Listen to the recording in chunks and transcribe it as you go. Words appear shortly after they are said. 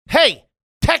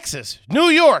Texas, New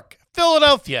York,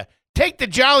 Philadelphia. Take the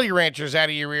Jolly Ranchers out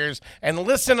of your ears and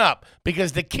listen up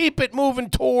because the Keep It Moving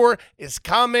tour is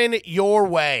coming your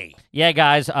way. Yeah,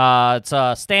 guys, it's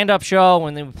a stand-up show,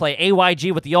 and then we play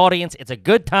AYG with the audience. It's a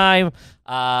good time.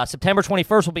 September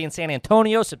 21st, we'll be in San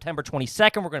Antonio. September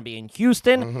 22nd, we're going to be in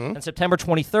Houston. And September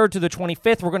 23rd to the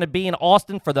 25th, we're going to be in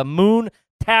Austin for the Moon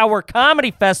Tower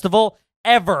Comedy Festival.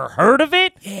 Ever heard of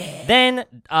it? Yeah. Then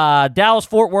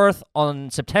Dallas-Fort Worth on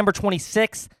September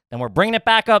 26th. Then we're bringing it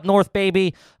back up north,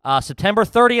 baby. September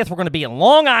 30th, we're going to be in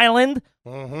Long Island.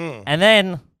 And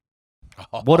then,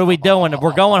 what are we doing?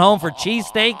 We're going home for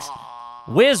cheesesteaks.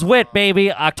 Whiz Wit, baby.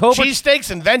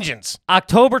 Cheesesteaks and vengeance.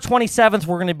 October 27th,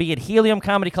 we're going to be at Helium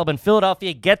Comedy Club in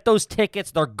Philadelphia. Get those tickets.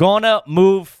 They're going to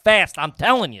move fast. I'm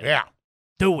telling you. Yeah.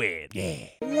 Do it. Yeah.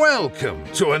 Welcome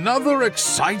to another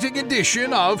exciting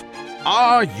edition of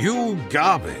Are You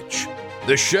Garbage?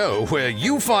 The show where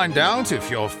you find out if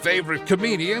your favorite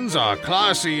comedians are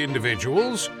classy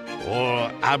individuals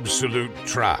or absolute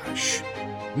trash.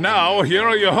 Now, here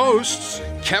are your hosts,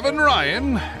 Kevin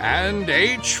Ryan and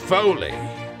H. Foley.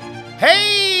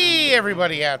 Hey,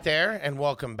 everybody out there, and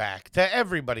welcome back to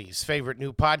everybody's favorite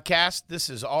new podcast. This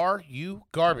is Are You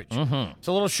Garbage? It's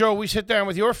a little show we sit down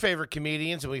with your favorite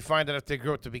comedians, and we find out if they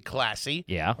grow up to be classy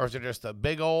or if they're just a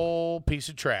big old piece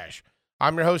of trash.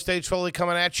 I'm your host, H. Foley,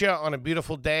 coming at you on a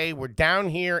beautiful day. We're down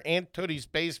here in Tootie's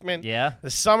basement. Yeah. The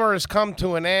summer has come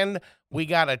to an end. We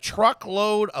got a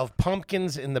truckload of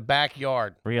pumpkins in the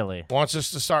backyard. Really? Wants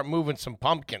us to start moving some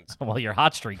pumpkins. Well, your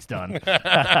hot streak's done.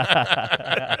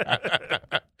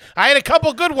 I had a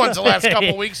couple good ones the last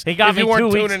couple weeks. He got if me you weren't 2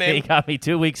 weeks. tuning in. He got me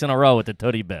 2 weeks in a row with the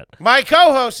Tootie bit. My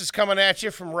co-host is coming at you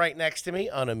from right next to me,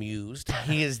 unamused.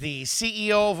 He is the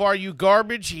CEO of Are You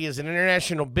Garbage? He is an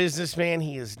international businessman.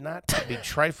 He is not to be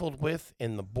trifled with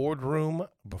in the boardroom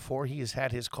before he has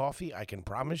had his coffee. I can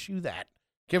promise you that.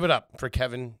 Give it up for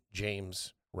Kevin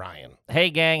James Ryan. Hey,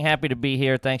 gang. Happy to be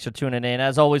here. Thanks for tuning in.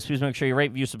 As always, please make sure you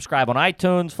rate, review, subscribe on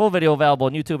iTunes. Full video available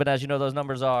on YouTube. And as you know, those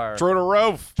numbers are... Through the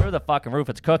roof. Through the fucking roof.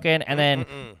 It's cooking. And then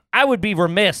I would be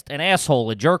remiss, an asshole,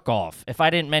 a jerk-off, if I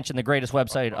didn't mention the greatest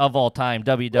website of all time,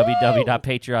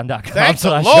 www.patreon.com. Thanks the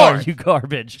Lord. Are You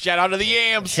Garbage. Shout out to the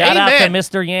Yams. Shout out to Amen.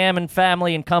 Mr. Yam and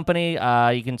family and company.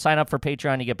 You can sign up for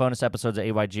Patreon. You get bonus episodes of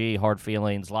AYG, Hard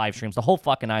Feelings, live streams, the whole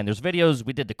fucking nine. There's videos.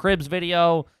 We did the Cribs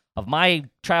video of my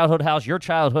childhood house, your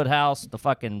childhood house, the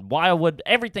fucking Wildwood.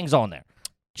 Everything's on there.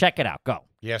 Check it out. Go.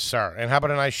 Yes, sir. And how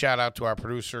about a nice shout out to our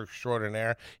producer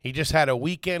extraordinaire? He just had a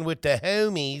weekend with the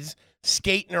homies,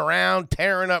 skating around,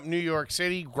 tearing up New York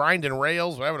City, grinding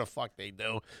rails, whatever the fuck they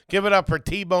do. Give it up for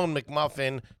T-Bone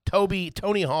McMuffin,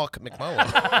 Tony Hawk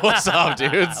McMullen. What's up,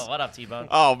 dudes? What up, T-Bone?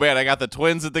 Oh, man, I got the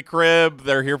twins at the crib.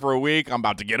 They're here for a week. I'm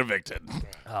about to get evicted.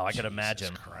 Oh, I could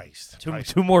imagine. Christ.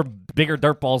 Two more bigger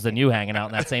dirt balls than you hanging out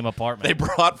in that same apartment. They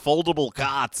brought foldable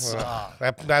cots.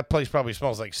 That place probably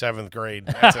smells like 7th grade.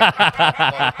 That's it.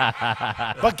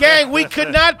 But, gang, we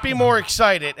could not be more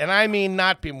excited, and I mean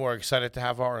not be more excited to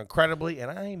have our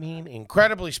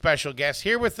incredibly special guest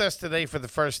here with us today for the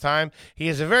first time. He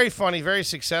is a very funny, very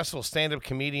successful stand-up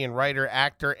comedian, writer,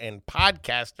 actor, and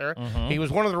podcaster. He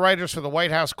was one of the writers for the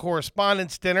White House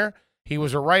Correspondents' Dinner. He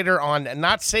was a writer on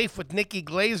Not Safe with Nikki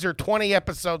Glazer, 20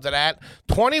 episodes of that,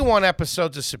 21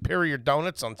 episodes of Superior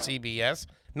Donuts on CBS,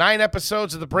 9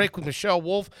 episodes of The Break with Michelle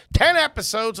Wolf, 10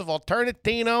 episodes of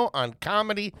Alternatino on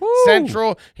Comedy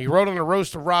Central. He wrote on The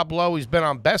Roast of Rob Lowe. He's been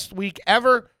on Best Week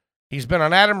Ever. He's been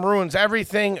on Adam Ruins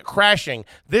Everything Crashing.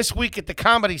 This week at the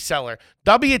Comedy Cellar,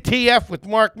 WTF with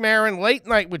Mark Maron, Late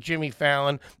Night with Jimmy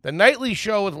Fallon, The Nightly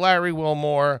Show with Larry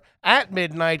Wilmore, At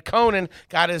Midnight. Conan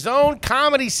got his own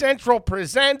Comedy Central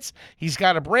Presents. He's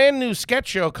got a brand new sketch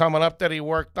show coming up that he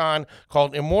worked on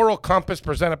called Immoral Compass,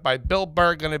 presented by Bill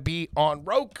Burr, going to be on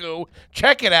Roku.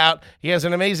 Check it out. He has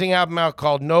an amazing album out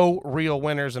called No Real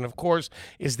Winners, and of course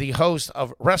is the host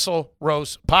of Wrestle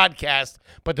Roast Podcast.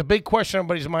 But the big question on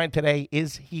everybody's mind today,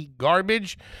 is he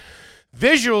garbage?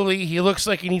 Visually, he looks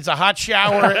like he needs a hot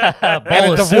shower and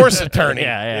a divorce attorney.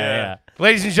 Yeah.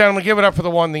 Ladies and gentlemen, give it up for the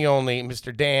one, the only,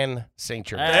 Mr. Dan St.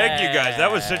 Germain. Thank you, guys.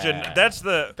 That was such a.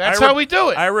 That's how we do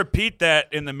it. I repeat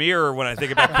that in the mirror when I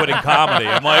think about quitting comedy.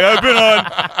 I'm like, I've been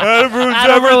on Adam Ruins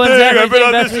Adam Ruins Everything. I've been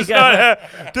on Everything. This Is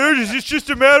Not Dude, it's just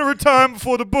a matter of time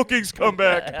before the bookings come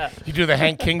back. You do the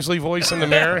Hank Kingsley voice in the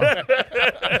mirror.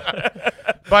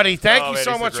 Buddy, thank you man,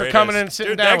 so he's the much for coming in and greatest.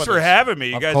 sitting Dude, down thanks with for us. having me.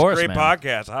 You Of guys course, are great man.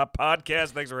 podcast. Hot podcast.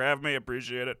 Thanks for having me.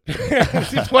 Appreciate it.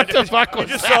 What the fuck was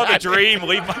You just that? saw the dream.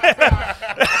 Leave my.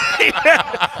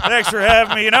 Thanks for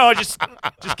having me.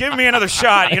 Just giving me another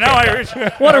shot.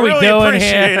 What are we really doing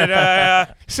appreciate here?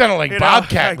 It. Sounded like You know,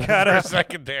 Bobcat I for gotta- a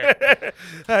second there.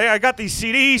 I got these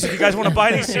CDs. If you guys want to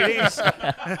buy these CDs,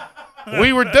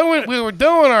 we were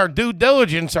doing our due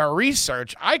diligence, our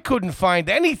research. I couldn't find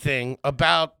anything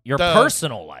about Your the-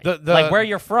 personal life, the- like where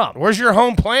you're from. Where's your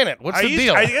home planet? What's the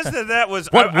deal? I guess that was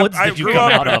What I, woods I did you grew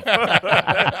come up, out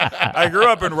of? I grew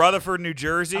up in Rutherford, New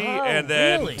Jersey, and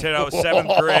then really? until I was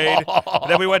 7th grade.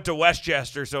 Then we went to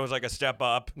Westchester, so it was like a step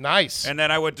up. Nice. And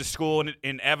then I went to school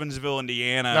in Evansville,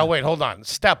 Indiana. Now wait, hold on.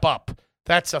 Step up.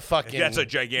 That's a fucking. That's a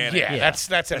gigantic. Yeah, Yeah. that's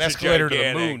an That's a escalator to the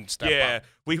gigantic- moon. Step yeah, up.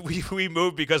 we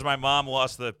moved because my mom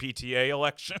lost the PTA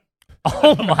election.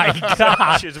 Oh my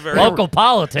God! She's a very Local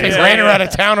politics. They Yeah, ran her yeah. out of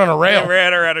town on a They rail.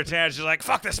 ran her out of town. She's like,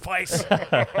 "Fuck this place." She's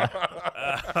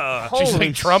Holy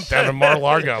like Trump down in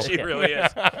Mar-a-Lago. She really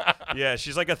is. Yeah,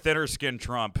 she's like a thinner skinned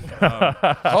Trump.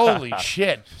 Holy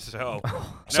shit. So,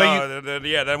 So no,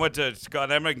 then I went to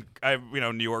Scott. I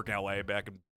New York and LA back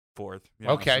and forth.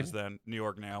 Okay. Since then, New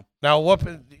York now. Now,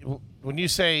 when you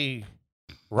say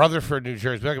Rutherford, New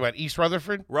Jersey, we're talking about East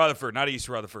Rutherford? Rutherford, not East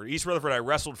Rutherford. East Rutherford, I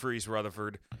wrestled for East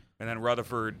Rutherford, and then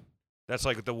Rutherford. That's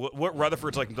like what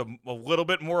Rutherford's like a little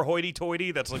bit more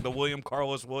hoity-toity. That's like the William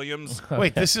Carlos Williams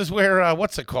Wait, this is where,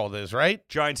 what's it called is, right?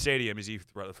 Giant Stadium is East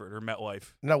Rutherford or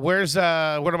MetLife. No, where's,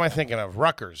 what am I thinking of?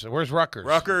 Rutgers. Where's Rutgers?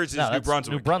 Rutgers is No, New that's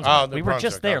Brunswick. New Brunswick. Oh, New we were just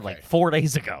Brunswick, there okay. like 4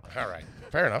 days ago. All right.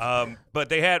 Fair enough. But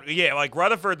they had, like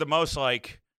Rutherford, the most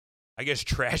like, I guess,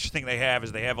 trash thing they have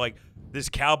is they have like this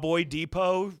Cowboy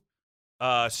Depot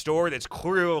store that's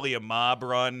clearly a mob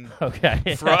run. Okay.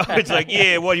 It's like,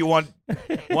 yeah, what do you want?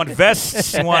 Want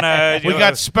vests? Want we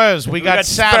got spurs. We got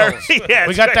saddles. Yeah,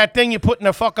 we it's got great. that thing you put in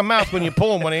the fucking mouth when you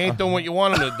pull them when they ain't doing what you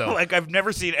want them to do. Like I've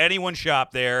never seen anyone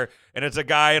shop there, and it's a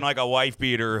guy in like a wife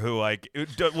beater who like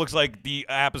looks like the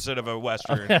opposite of a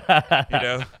Western. You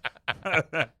know.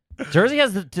 Jersey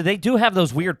has they do have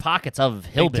those weird pockets of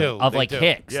hillbilly do, of they like do.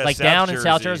 hicks. Yeah, like South down in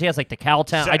South Jersey. Jersey has like the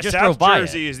Cowtown. I just South drove by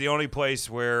Jersey it. is the only place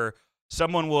where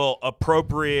someone will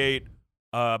appropriate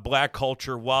black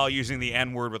culture while using the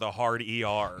N word with a hard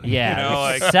ER. Yeah, you know,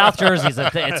 like South Jersey's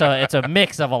it's a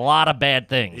mix of a lot of bad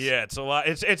things. yeah, it's a lot.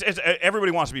 It's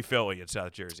everybody wants to be Philly in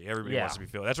South Jersey. Everybody Yeah. wants to be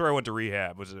Philly. That's where I went to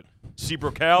rehab. Was it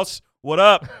Seabrook House? What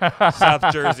up,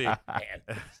 South Jersey?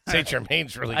 St.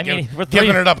 Germain's really I mean, we're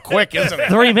giving three- it up quick, isn't it?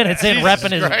 3 minutes in, Jesus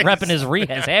repping his Christ.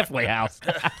 his halfway house.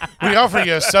 We offer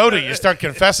you a soda, you start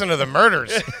confessing to the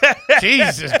murders.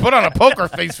 Jesus, put on a poker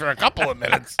face for a couple of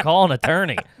minutes. Call an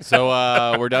attorney. So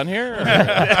we're done here?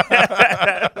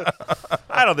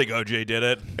 I don't think OJ did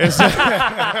it. Is, Just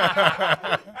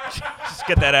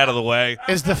get that out of the way.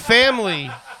 is the family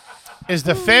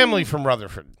from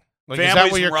Rutherford? Like, is that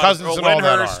Families where your from cousins and all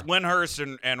that are? Windhurst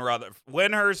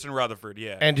and Rutherford,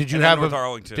 yeah. And did you then have North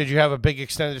Arlington? did you have a big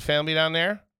extended family down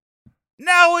there?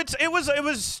 No, it was.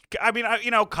 I mean,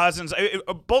 cousins.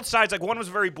 Both sides. Like one was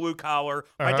very blue collar.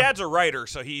 My Uh-huh. dad's a writer,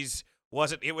 so he's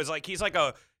like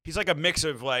a mix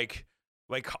of like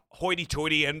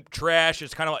hoity-toity and trash.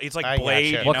 It's kind of like it's like I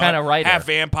Blade. gotcha. You What know, kind of writer? Half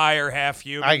vampire, half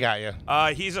human. I got you.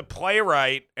 He's a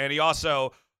playwright, and he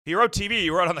wrote TV.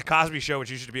 He wrote on the Cosby Show, which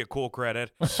used to be a cool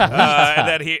credit. And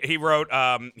then he wrote.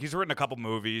 He's written a couple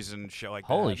movies and shit like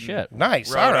that. Holy shit.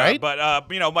 Nice. Wrote, All right. but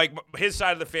like his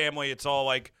side of the family, it's all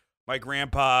like my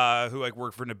grandpa who like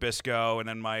worked for Nabisco, and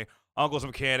then my uncle's a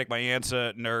mechanic, my aunt's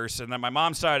a nurse, and then my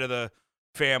mom's side of the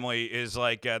family is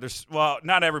like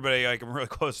not everybody. Like I'm really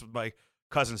close with my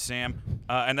cousin Sam,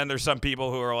 and then there's some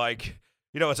people who are like.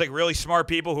 It's like really smart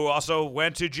people who also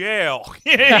went to jail.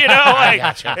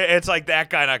 It's like that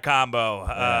kind of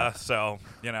combo. So,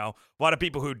 a lot of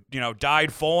people who,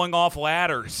 died falling off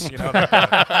ladders.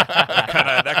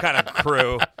 That kind of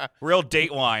crew. Real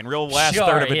Dateline, real last Sure,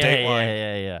 third of a yeah,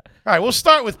 Dateline. yeah. All right, we'll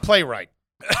start with playwright.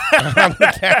 On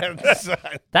the dad's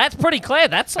side. That's pretty clear.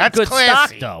 That's some That's good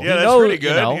classy. stock, though. Yeah, He that's knows, pretty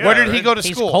good. Yeah, Where did he go to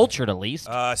He's school? cultured at least.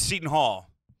 Seton Hall.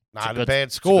 Not a good- bad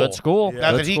It's a school. good school.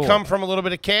 Now, Good did he school. come from a little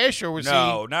bit of cash, or was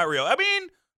No, not real. I mean,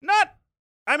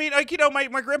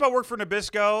 my grandpa worked for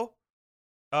Nabisco.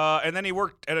 And then he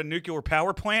worked at a nuclear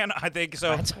power plant, I think.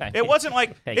 So That's right. it wasn't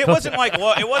like Hey, it go wasn't like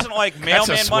mailman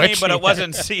That's a money, switch. but it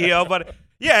wasn't CEO. But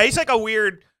yeah, he's like a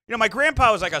weird. My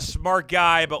grandpa was like a smart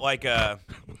guy, but like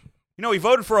he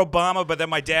voted for Obama. But then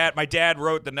my dad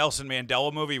wrote the Nelson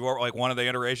Mandela movie. He wrote like one of the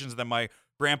iterations. And then my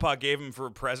grandpa gave him for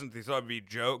a present. He thought it'd be a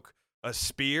joke, a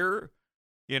spear.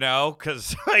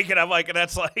 Because and I'm like, and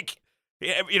that's like.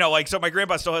 Yeah, you know, like, so my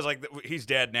grandpa still has, like, he's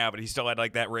dead now, but he still had,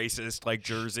 like, that racist, like,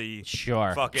 Jersey.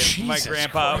 Sure. Fucking, my Jesus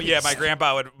grandpa. Christ. Yeah, my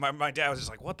grandpa would, my dad was just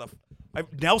like, what the,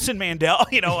 Nelson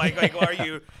Mandela? You know, like, why are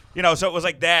you, you know, so it was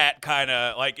like that kind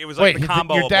of, like, it was like Wait, the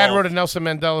combo your of dad both. wrote a Nelson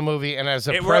Mandela movie, and as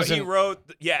a He present, wrote,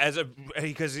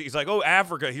 because he's like, oh,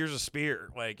 Africa, here's a spear.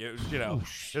 Like, it was, you know,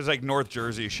 it was like North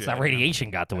Jersey shit. That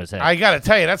radiation got to his head. I got to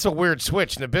tell you, that's a weird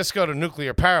switch. Nabisco to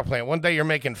nuclear power plant. One day you're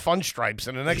making fun stripes,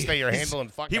 and the next day you're handling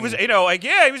fucking. He was, you know, like,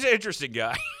 yeah, he was an interesting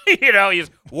guy. You know, he's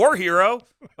war hero.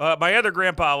 My other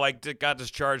grandpa, like, got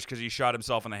discharged because he shot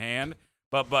himself in the hand,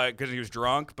 but because he was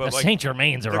drunk. But the like, St.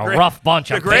 Germains are the a rough bunch.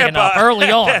 the I'm picking up grandpa-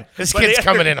 early on. This but kid's the-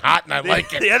 coming in hot, and I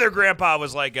like it. The other grandpa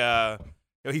was like, you know,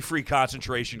 he freed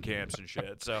concentration camps and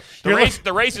shit. So the You're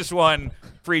the racist one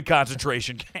freed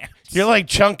concentration camps. You're like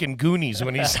Chunk in Goonies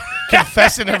when he's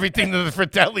confessing everything to the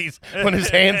Fratellis when his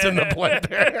hand's in the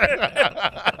blender.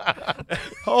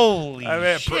 Holy I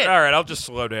mean, shit. all right, I'll just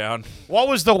slow down. What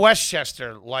was the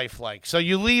Westchester life like? So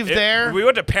you leave there. We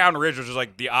went to Pound Ridge, which is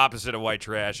like the opposite of white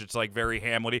trash. It's like very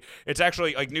Hamlety. It's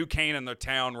actually like New Canaan, the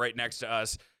town right next to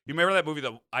us. You remember that movie,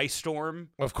 The Ice Storm?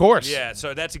 Of course. Yeah,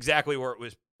 so that's exactly where it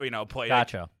was, you know, played.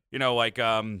 Gotcha. You know, like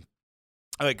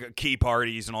key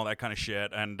parties and all that kind of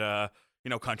shit, and you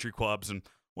know, country clubs, and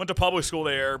went to public school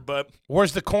there. But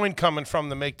Where's the coin coming from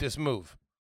to make this move?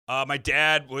 my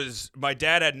dad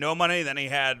had no money, then he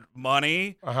had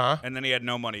money, Uh-huh. and then he had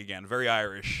no money again. Very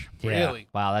Irish. Yeah. Really?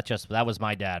 Wow, that was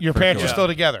my dad. Your for parents sure. are still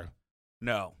together.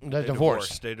 No, They're they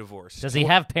divorced. They divorced. Does he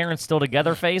have parents still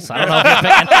together face? I don't know if you're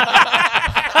picking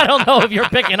I don't know if you're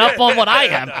picking up on what I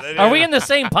am. No, they Are we didn't. in the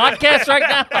same podcast right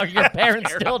now? Are your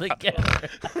parents still together?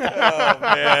 Oh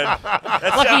man,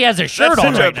 that's Lucky he has a shirt that's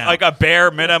on such right a, now. like a bare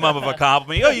minimum of a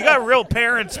compliment. Oh, you got real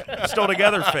parents still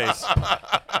together face.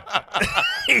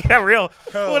 You got real.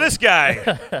 Well, this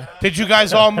guy. Did you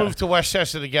guys all move to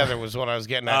Westchester together was what I was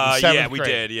getting at in 7th Yeah, we grade.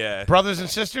 did. Yeah, Brothers and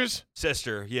sisters?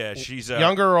 sister. Yeah, she's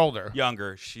Younger or older?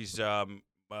 Younger. She's runs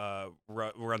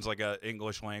like a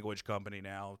English language company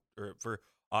now for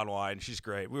online. She's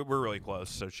great. We're really close.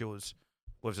 So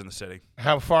lives in the city.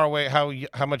 How far away?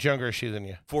 How much younger is she than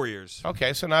you? 4 years.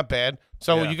 Okay, so not bad.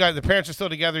 So Yeah. you guys, the parents are still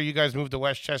together. You guys moved to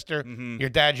Westchester. Mhm. Your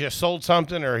dad just sold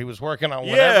something, or he was working on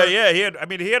Yeah, whatever. yeah. He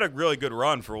had a really good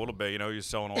run for a little bit. You know, he was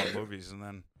selling a lot of movies, and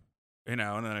then, you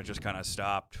know, and then it just kind of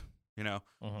stopped. You know,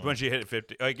 Mhm. once you hit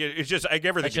 50, like it's just like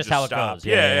everything. That's can just how it stop. goes.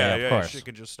 Yeah, of course. Shit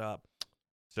can just stop.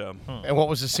 So. And what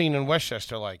was the scene in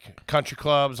Westchester like? Country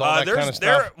clubs, all that kind of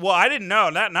there. stuff. Well, I didn't know,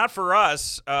 not for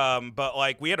us. But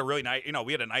like we had a really nice, you know,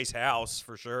 we had a nice house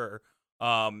for sure.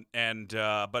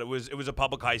 But it was a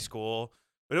public high school.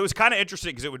 But it was kind of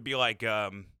interesting because it would be like,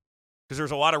 because there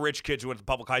was a lot of rich kids who went to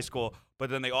public high school, but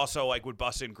then they also like would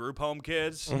bust in group home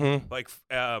kids. Mhm. Like,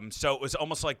 so it was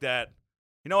almost like that.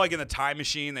 You know, like in the Time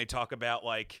Machine, they talk about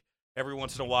like every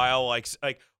once in a while, like some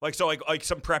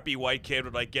preppy white kid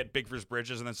would like get big for his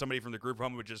britches, and then somebody from the group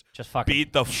home would just fucking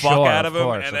beat the fuck Sure, out of him,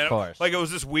 course, and then of course. like it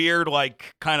was this weird,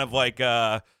 like kind of like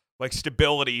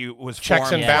stability was Checks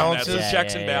formed and from that. balances? So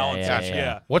checks and balances. yeah.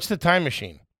 Yeah, What's the Time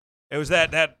Machine? it was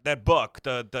that book,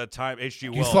 the Time H.G.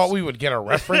 You Wells. thought we would get a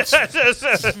reference?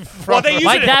 Well, they use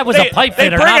My it- dad was a pipe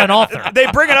fitter, bring not it- an author. They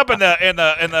bring it up in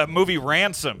the movie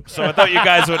Ransom, so I thought you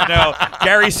guys would know.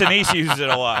 Gary Sinise uses it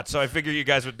a lot, so I figured you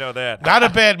guys would know that. Not a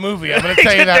bad movie. I'm going to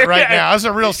tell you that right now. That's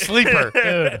a real sleeper.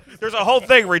 There's a whole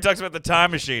thing where he talks about the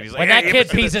time machine. He's like, When "Hey, that you kid ever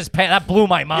see pees his pants, that blew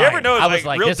my mind. You ever know I was like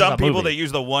like, real this dumb is a people movie. that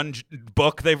use the one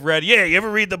book they've read? Yeah, you ever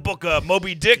read the book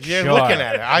Moby Dick? You're Sure, looking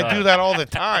at it. I sure. do that all the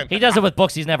time. He does it with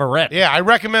books he's never read. Yeah, I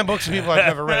recommend books to people I've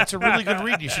never read. It's a really good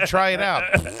read. You should try it out.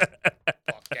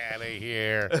 Fuck out of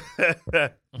here.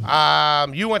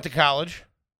 You went to college.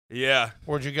 Yeah,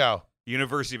 Where'd you go?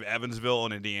 University of Evansville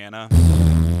in Indiana.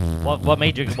 What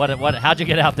made you? What? How'd you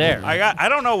get out there? I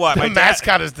don't know why. The My dad-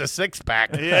 mascot is the six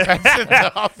pack. Yeah. That's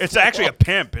enough. It's actually a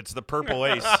pimp. It's the Purple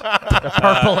Ace. the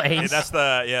purple ace. That's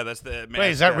the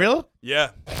Wait, is that mascot. real? Yeah.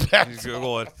 That's You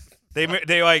Google it. They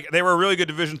were a really good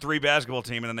Division III basketball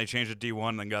team, and then they changed to D1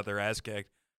 and then got their ass kicked.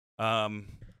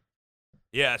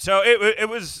 Yeah. So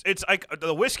it's like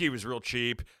the whiskey was real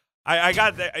cheap. I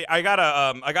got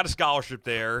a scholarship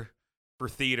there for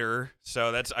theater.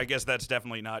 So I guess that's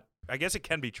definitely not. I guess it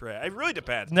can be trash. It really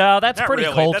depends. No, that's Not pretty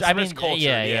really. culture. That's I mean, just culture,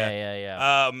 yeah.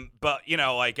 yeah. But you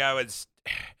know, like I was,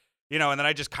 you know, and then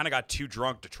I just kind of got too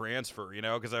drunk to transfer, you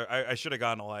know, because I should have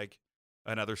gone to like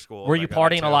another school. Were and you I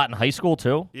got partying into- a lot in high school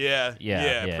too? Yeah.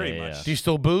 Yeah, pretty yeah, much. yeah. Do you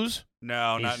still booze?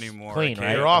 No, not He's anymore. clean, I can't,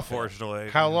 right? You're off it. unfortunately.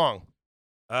 How long?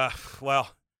 Well,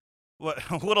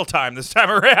 a little time this time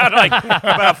around. Like,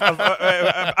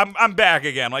 I'm back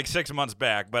again, like 6 months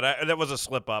back. But that was a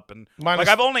slip up, and Minus- like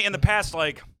I've only in the past,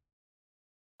 like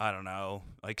I don't know,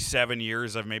 like 7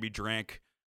 years, I've maybe drank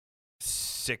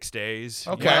 6 days.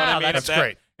 Okay, You know what I Wow, mean? that's if that,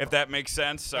 great. If that makes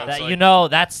sense. So it's That,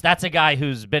 like, that's a guy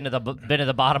who's been to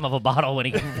the bottom of a bottle when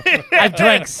he. I've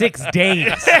drank 6 days,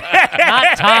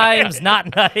 not times,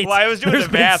 not nights. well, I was doing There's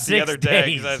the been math the 6 other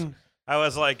day. 'Cause days. I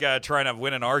was like trying to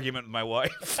win an argument with my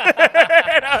wife.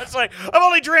 And I was like, I've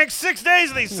only drank 6 days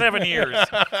of these 7 years.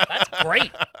 That's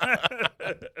great.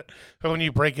 But when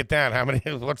you break it down, how many?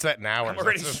 What's that in hours? I'm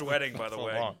already That's sweating, by the so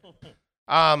way.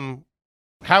 long.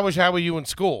 How were you in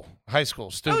school? High school,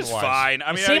 That student was wise? fine.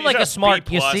 I mean, seem like a smart-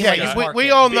 B+. you seem Yeah, like a smart we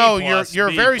kid. all B know plus, you're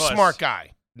a B very plus. smart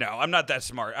guy. No, I'm not that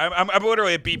smart. I'm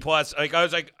literally a B+. Like I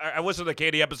was like, I listened to the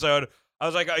Katie episode. I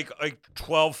was like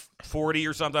 1240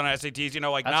 or something on SATs. You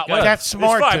know, like That's not good. like That's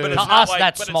smart, It's fine, but dude. it's To not us, like,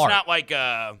 that's but smart. It's not like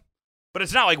but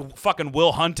it's not like fucking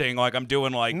Will Hunting. Like I'm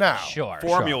doing like No. Sure.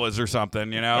 formulas or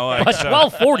something. You know, like, But so-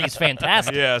 1240 is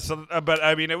fantastic. Yeah. So, but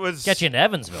I mean, it was Get you in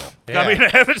Evansville. Yeah. I mean,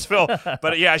 Evansville.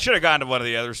 But yeah, I should have gone to one of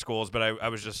the other schools, but I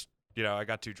was just, I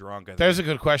got too drunk. I think. There's a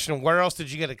good question. Where else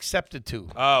did you get accepted to?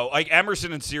 Oh, like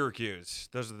Emerson and Syracuse.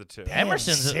 Those are the two. Damn,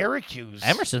 Emerson's- Syracuse.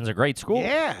 Emerson's a great school.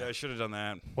 Yeah. Yeah, I should have done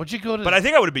that. What'd you go to? But I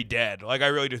think I would be dead. Like I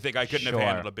really do think I couldn't Sure. have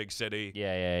handled a big city.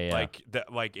 Yeah.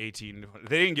 Like 18.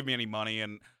 They didn't give me any money,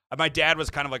 and my dad was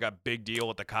kind of like a big deal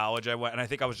at the college I went, and I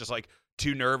think I was just like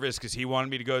too nervous because he wanted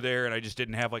me to go there, and I just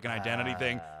didn't have like an identity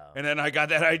thing. And then I got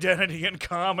that identity in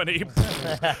comedy.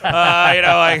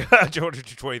 Like Georgia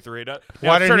 23.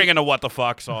 Why I'm did turning he- into what the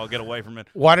fuck, so I'll get away from it.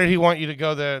 Why did he want you to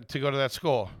go there to go to that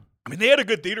school? I mean, they had a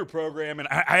good theater program, and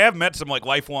I have met some like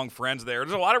lifelong friends there.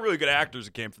 There's a lot of really good actors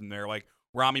that came from there. Like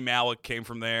Rami Malek came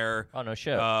from there. Oh no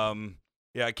shit.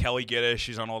 Yeah, Kelly Giddish,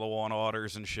 she's on all the Law and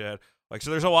Orders and shit. Like,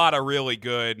 so there's a lot of really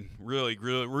good, really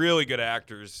good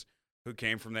actors who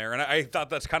came from there, and I thought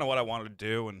that's kind of what I wanted to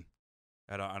do, and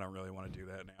I don't really want to do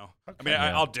that now. I mean,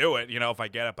 Yeah. I'll do it, if I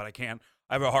get it, but I can't.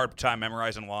 I have a hard time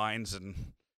memorizing lines, and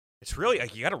it's really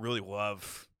like you got to really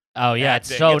love. Oh yeah, it's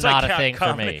acting. so It's like not a co- thing for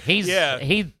comedy. me. He's Yeah.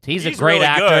 he's a great really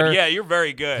actor. Good. Yeah, you're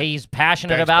very good. He's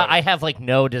passionate Thanks, about. buddy. I have like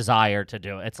no desire to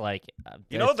do it. It's like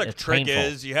You know what the it's trick painful.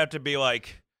 is? You have to be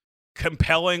like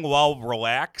compelling while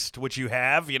relaxed, which you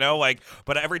have,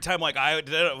 but every time like I did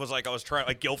it was like I was trying,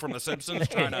 like Gil from The Simpsons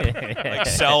trying to like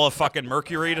sell a fucking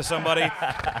Mercury to somebody,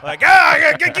 like get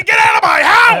out of my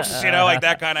house, like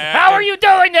that kind of. How are you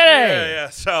doing today? Yeah.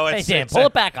 So Hey it's, Dan, it's pull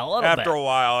it back a little bit. after a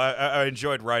while, I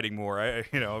enjoyed writing more.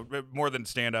 More than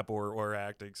stand up or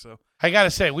acting. So I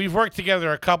gotta say, we've worked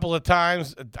together a couple of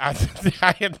times. I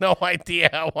had no idea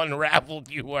how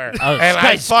unraveled you were, Oh, and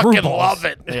I Sky fucking Screwballs. love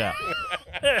it. Yeah.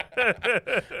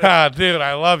 Dude,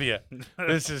 I love you.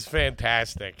 This is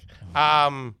fantastic. I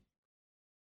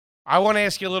want to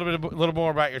ask you a little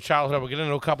more about your childhood. We'll get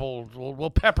into a couple.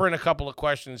 We'll pepper in a couple of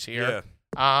questions here.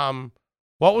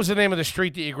 What was the name of the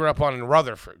street that you grew up on in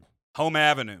Rutherford? Home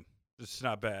Avenue. It's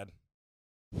not bad.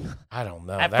 I don't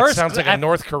know. At That first- sounds like a at-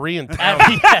 North Korean town.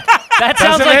 That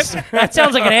sounds Doesn't like that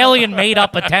sounds like an alien made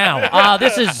up a town.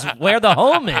 This is where the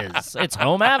home is. It's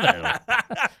Home Avenue.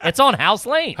 It's on House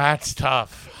Lane. That's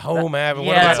tough. Home Avenue. Yeah,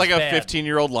 What That's about- like a bad.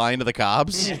 15-year-old lying to the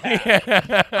cops.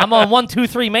 I'm on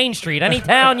 123 Main Street. Any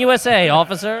town, USA,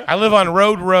 officer. I live on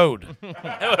Road.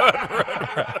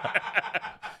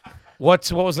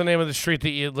 What was the name of the street that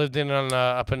you lived in on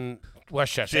up in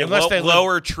Westchester? Yeah, Unless they live-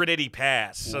 Lower Trinity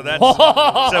Pass. So that's Whoa.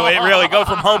 so it really go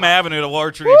from Home Avenue to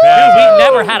Lower Trinity We Pass.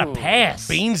 never had a pass.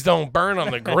 beans don't burn on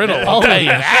the griddle. I'll tell Holy you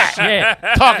that.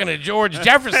 shit. Talking to George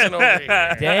Jefferson over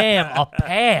here. Damn, a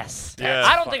pass. Yeah.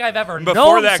 I don't think I've ever Before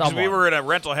known that, because someone. we were in a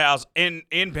rental house in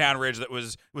Pound Ridge that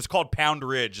was called Pound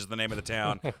Ridge is the name of the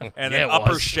town, and then it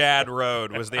Upper was. Shad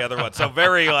Road was the other one. So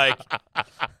very like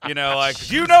you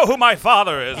know who my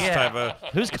father is Yeah. type of.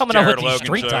 Who's coming up with Jared these Logan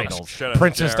street jokes. titles? Shut up,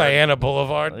 Princess Jared. Diana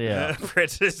Boulevard. Yeah.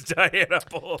 Princess Diana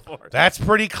Boulevard. That's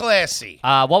pretty classy.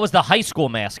 What was the high school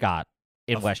mascot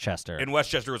in Westchester? In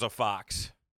Westchester was a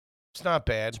fox. It's not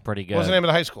bad. Pretty good. What was the name of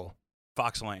the high school?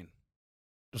 Fox Lane.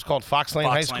 It was called Fox Lane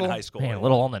High Fox School. Lane High School. Man, a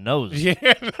little on the nose. Yeah.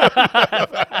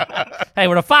 Hey,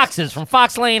 we're the Foxes from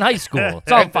Fox Lane High School.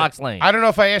 It's on Fox Lane. I don't know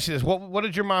if I asked you this. What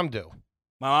did your mom do?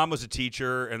 My mom was a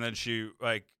teacher, and then she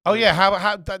like. Oh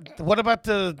yeah. What about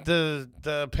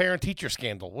the parent teacher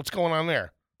scandal? What's going on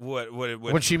there? What?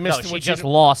 When she No, missed. she when just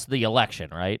lost the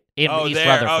election, right? In Oh, East there.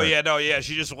 Rutherford. Oh, yeah. No, yeah.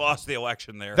 She just lost the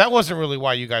election there. That wasn't really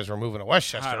why you guys were moving to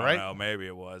Westchester, I don't right? know. Maybe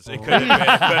it was. It could have been.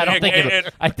 I don't think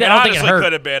it- I don't think it honestly hurt.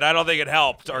 could have been. I don't think it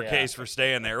helped our Yeah. case for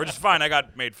staying there, which is fine. I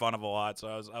got made fun of a lot, so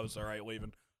I was all right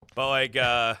leaving. But like,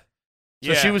 So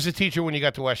yeah, she was a teacher when you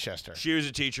got to Westchester. she was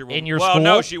a teacher In your well,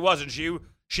 no, school? she wasn't.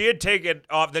 She had taken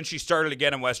off. Then she started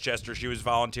again in Westchester. She was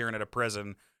volunteering at a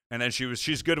prison, And then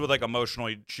she's good with like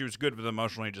she was good with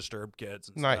emotionally disturbed kids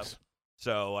and Nice. stuff.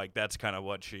 So like that's kind of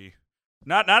what she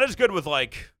not as good with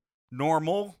like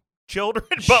normal children,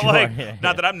 but Sure, like yeah,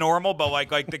 not that I'm normal, but like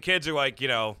the kids are like,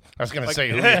 I was going to like- say,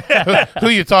 who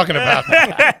you talking about?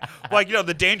 like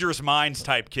the Dangerous Minds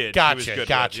type kid. She was Gotcha, good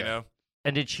gotcha. With,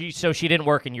 And did she? So she didn't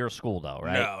work in your school though,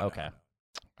 right? No, Okay.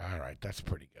 All right, that's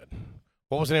pretty good.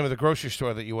 What was the name of the grocery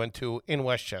store that you went to in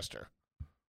Westchester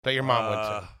that your mom went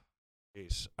to?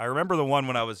 Jeez. I remember the one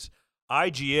when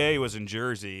IGA was in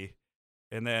Jersey,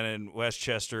 and then in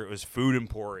Westchester it was Food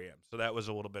Emporium. So that was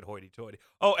a little bit hoity-toity.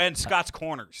 Oh, and Scott's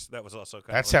Corners. That was also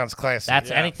kind That of sounds classy. That's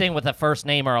Yeah. anything with a first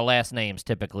name or a last name's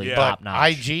typically Yeah. top but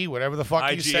notch. IG, whatever the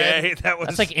fuck you said. IGA. That was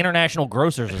That's like International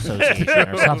Grocers Association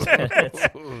or something. It's-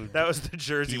 that was the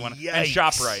Jersey one. Yikes. And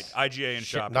ShopRite. IGA and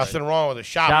ShopRite. Nothing wrong with a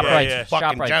shop. ShopRite's- yeah.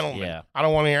 Fucking ShopRite's- gentleman. yeah. I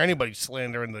don't want to hear anybody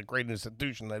slandering the great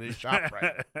institution that is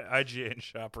ShopRite. IGA and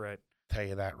ShopRite. Tell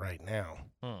you that right now.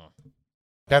 Hmm.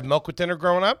 Have milk with dinner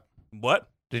growing up? What?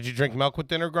 Did you drink milk with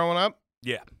dinner growing up?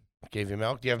 Yeah. Gave you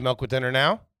milk. Do you have milk with dinner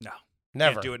now? No.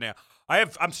 Never. Can't do it now.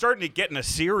 I'm starting to get into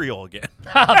cereal again.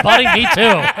 Buddy, me too.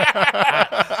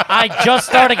 I just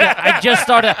started.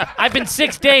 I've been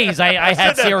 6 days. I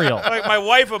had cereal. Like my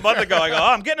wife a month ago, I go, oh,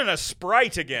 I'm getting a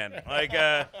Sprite again. Like,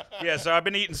 yeah, so I've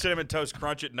been eating Cinnamon Toast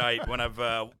Crunch at night when I've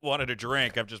wanted a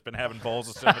drink. I've just been having bowls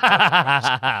of Cinnamon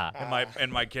Toast Crunch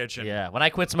in my kitchen. Yeah, when I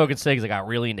quit smoking cigs, I got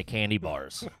really into candy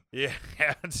bars. Yeah.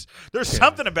 There's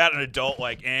something about an adult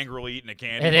like angrily eating a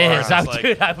candy It bar. is. It's like,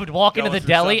 Dude, I would walk into the going through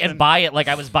deli something. and buy it like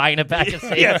I was buying a pack of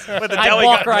cigs. yeah, but the I'd deli,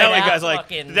 walk right deli out guy's like,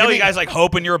 fucking- the deli guy's like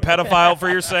hoping you're a pedophile for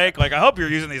your sake. Like, I hope you're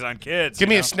using these on kids. Give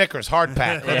me you a know? Snickers hard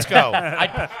pack. Let's go.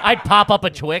 I'd pop up a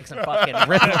Twix and fucking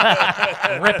rip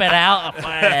it out.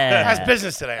 That's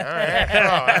business today. All right. Come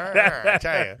on. All right. I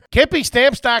tell you. Kippy,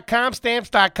 stamps.com,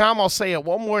 stamps.com. I'll say it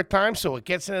one more time so it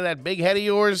gets into that big head of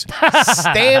yours.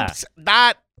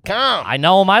 Stamps.com. I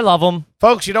know them. I love them.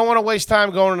 Folks, you don't want to waste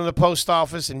time going to the post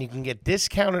office, and you can get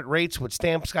discounted rates with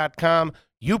stamps.com.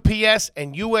 UPS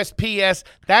and USPS,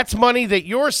 that's money that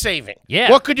you're saving.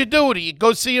 Yeah. What could you do with it? You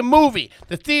go see a movie.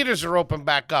 The theaters are open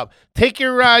back up. Take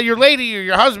your lady or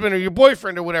your husband or your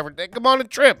boyfriend or whatever. Take them on a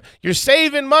trip. You're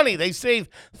saving money. They save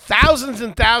thousands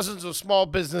and thousands of small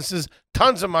businesses.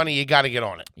 Tons of money. You got to get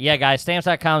on it. Yeah, guys,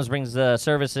 Stamps.com brings the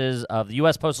services of the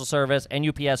U.S. Postal Service and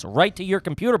UPS right to your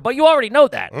computer, but you already know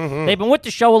that. They've been with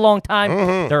the show a long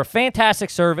time. They're a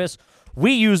fantastic service.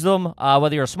 We use them,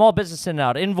 whether you're a small business sending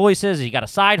out invoices, you got a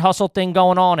side hustle thing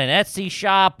going on, an Etsy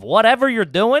shop, whatever you're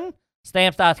doing,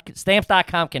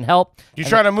 Stamps.com can help. You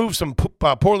try to move some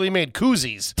poorly made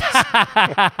koozies.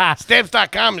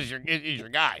 Stamps.com is your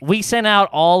guy. We send out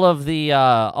all of the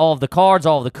cards,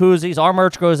 all of the koozies. Our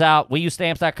merch goes out. We use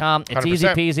Stamps.com. It's 100%. easy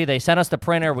peasy. They send us the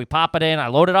printer. We pop it in. I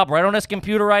load it up right on this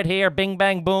computer right here. Bing,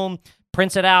 bang, boom.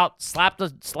 Prints it out. Slap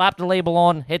the label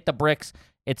on. Hit the bricks.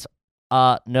 It's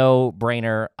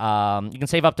no-brainer. You can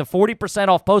save up to 40%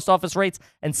 off post office rates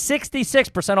and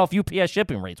 66% off UPS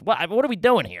shipping rates. What are we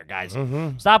doing here, guys?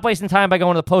 Stop wasting time by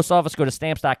going to the post office. Go to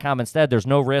Stamps.com instead. There's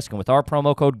no risk. And with our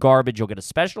promo code GARBAGE, you'll get a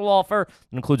special offer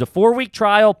that includes a 4-week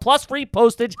trial plus free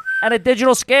postage and a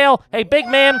digital scale. Hey, big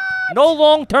man, no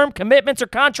long-term commitments or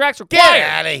contracts required. Get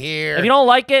out of here. If you don't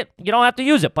like it, you don't have to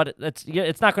use it, but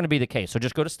it's not going to be the case. So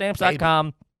just go to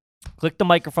Stamps.com, click the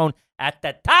microphone at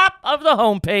the top of the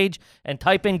homepage, and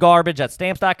type in garbage at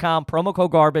Stamps.com, promo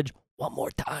code garbage. One more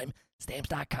time,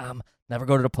 Stamps.com. Never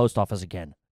go to the post office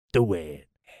again. Do it.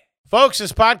 Folks,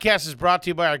 this podcast is brought to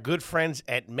you by our good friends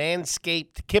at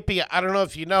Manscaped. Kippy, I don't know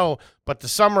if you know, but the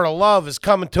summer of love is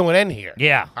coming to an end here.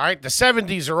 Yeah, All right, the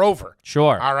 70s are over.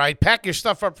 sure. All right, pack your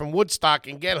stuff up from Woodstock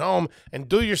and get home and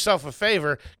do yourself a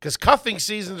favor because cuffing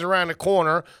season's around the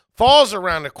corner. Fall's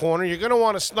around the corner. You're going to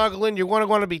want to snuggle in. You're going to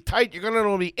want to be tight. You're going to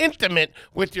want to be intimate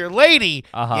with your lady.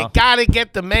 You got to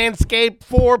get the Manscaped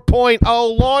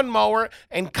 4.0 lawnmower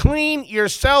and clean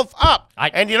yourself up.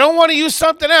 And you don't want to use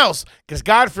something else because,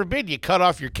 God forbid, you cut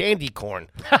off your candy corn.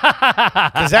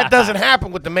 Because that doesn't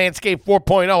happen with the Manscaped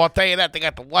 4.0. I'll tell you that. They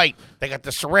got the light. They got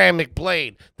the ceramic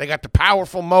blade. They got the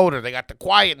powerful motor. They got the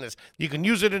quietness. You can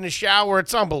use it in the shower.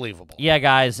 It's unbelievable. Yeah,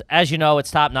 guys, as you know,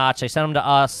 it's top notch. They send them to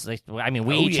us.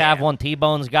 We each have one.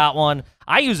 T-Bone's got one.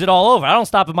 I use it all over. I don't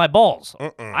stop at my balls.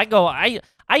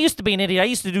 I used to be an idiot. I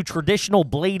used to do traditional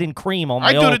blade and cream on my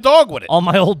I do the dog with it. on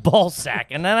my old ball sack.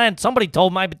 And then somebody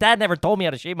told my dad never told me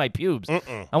how to shave my pubes.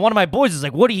 And one of my boys is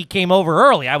like, Woody, he came over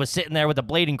early. I was sitting there with the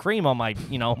blade and cream on my,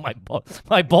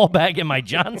 my ball bag and my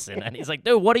Johnson. And he's like,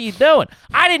 dude, what are you doing?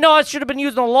 I didn't know I should have been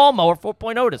using a lawnmower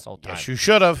 4.0 this whole time. Yes, you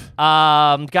should have.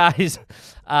 Guys,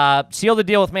 Seal the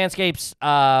deal with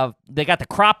Manscaped. They got the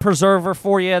crop preserver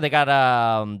for you. They got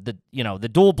the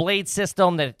dual blade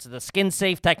system. That's the skin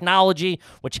safe technology,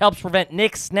 which helps prevent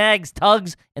nicks, snags,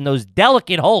 tugs, and those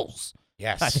delicate holes.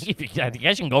 Yes. I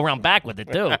guess you can go around back with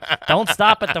it, too. Don't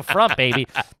stop at the front, baby.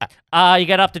 You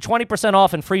get up to 20%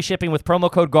 off and free shipping with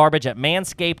promo code GARBAGE at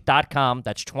manscaped.com.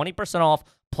 That's 20% off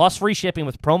plus free shipping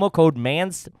with promo code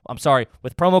GARBAGE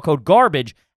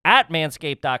at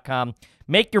manscaped.com.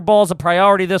 Make your balls a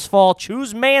priority this fall.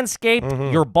 Choose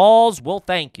Manscaped. Your balls will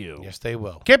thank you. Yes, they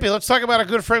will. Kippy, let's talk about our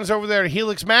good friends over there at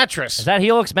Helix Mattress. Is that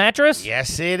Helix Mattress?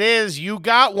 Yes, it is. You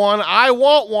got one. I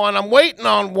want one. I'm waiting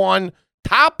on one.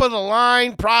 Top of the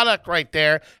line product right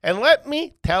there. And let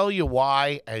me tell you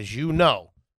why, as you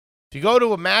know. If you go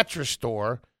to a mattress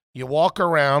store, you walk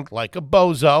around like a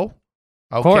bozo.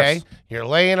 Okay? You're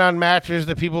laying on mattresses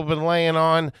that people have been laying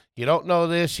on. You don't know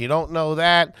this. You don't know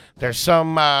that. There's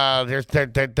some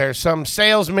there's some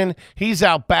salesman. He's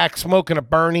out back smoking a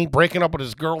Bernie, breaking up with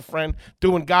his girlfriend,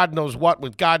 doing God knows what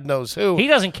with God knows who. He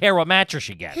doesn't care what mattress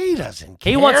you get. He doesn't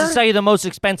care. He wants to sell you the most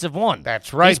expensive one.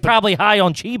 That's right. He's probably high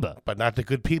on Chiba. But not the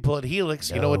good people at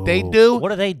Helix. You know what they do? What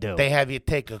do they do? They have you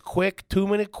take a quick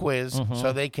 2-minute quiz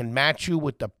so they can match you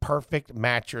with the perfect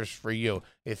mattress for you.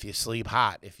 If you sleep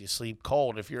hot, if you sleep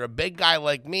cold, if you're a big guy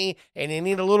like me and you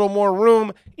need a little more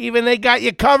room, even they got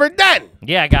you covered then.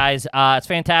 Yeah, guys, it's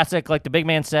fantastic. Like the big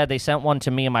man said, they sent one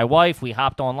to me and my wife. We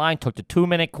hopped online, took the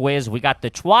 2-minute quiz. We got the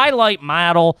Twilight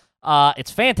model. It's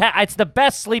fantastic. It's the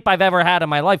best sleep I've ever had in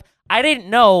my life. I didn't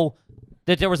know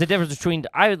that there was a difference between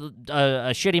a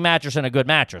shitty mattress and a good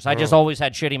mattress. I just always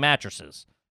had shitty mattresses.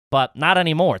 But not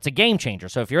anymore. It's a game changer.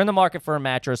 So if you're in the market for a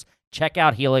mattress, check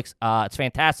out Helix. It's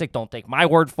fantastic. Don't take my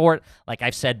word for it. Like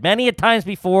I've said many a times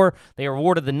before, they were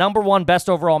awarded the #1 best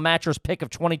overall mattress pick of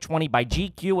 2020 by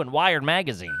GQ and Wired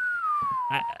magazine.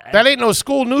 That ain't no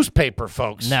school newspaper,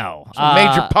 folks. No. It's a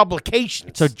major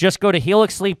publications. So just go to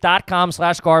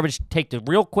helixsleep.com/garbage. Take the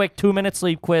real quick 2-minute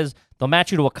sleep quiz. They'll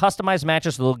match you to a customized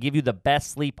mattress that will give you the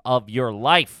best sleep of your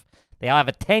life. They have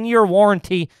a 10-year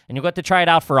warranty, and you'll get to try it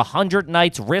out for 100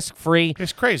 nights risk-free.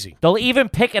 It's crazy. They'll even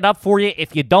pick it up for you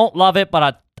if you don't love it,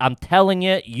 but I'm telling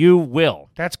you, you will.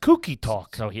 That's kooky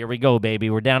talk. So here we go, baby.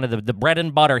 We're down to the bread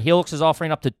and butter. Helix is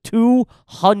offering up to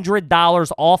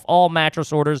 $200 off all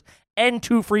mattress orders and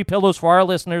 2 free pillows for our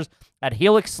listeners at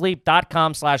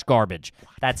helixsleep.com/garbage.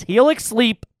 That's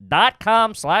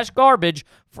helixsleep.com/garbage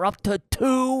for up to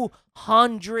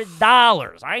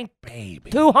 $200. I ain't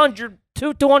Baby. 200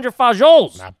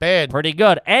 fajoles. Not bad. Pretty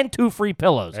good. And 2 free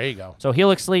pillows. There you go. So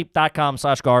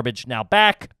helixsleep.com/garbage. Now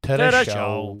back To the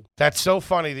show. That's so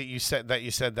funny that you said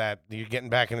that. You're getting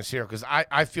back in the cereal because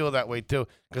I feel that way too.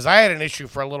 Because I had an issue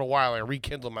for a little while. I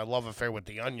rekindled my love affair with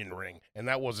the onion ring, and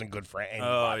that wasn't good for anybody.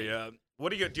 Oh, yeah.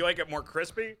 What do you like it more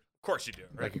crispy? Of course you do.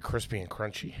 Right? Like it crispy and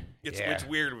crunchy. It's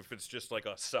weird if it's just like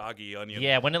a soggy onion.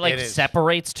 Yeah, when it It is.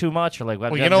 separates too much, or like,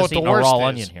 Well, you know what the a worst raw is?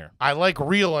 onion here. I like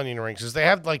real onion rings because they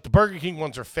have like the Burger King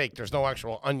ones are fake. There's no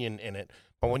actual onion in it.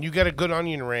 But when you get a good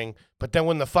onion ring, but then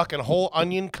when the fucking whole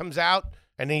onion comes out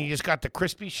and then you just got the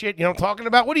crispy shit, you know what I'm talking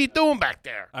about? What are you doing back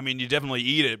there? I mean, you definitely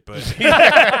eat it, but Wait,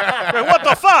 what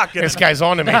the fuck? This guy's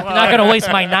on to me. I'm not gonna waste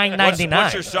my What's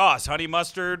 $9.99. your sauce? Honey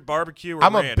mustard, barbecue, or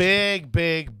I'm ranch? a big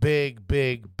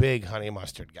honey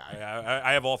mustard guy. Yeah,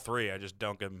 I have all 3. I just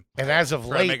dunk them. And as of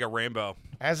Try to make late, a rainbow.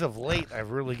 I've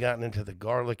really gotten into the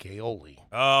garlic aioli.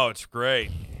 Oh, it's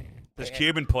great. This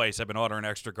Cuban place, I've been ordering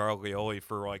extra garlic aioli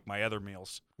for like my other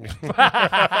meals. I'm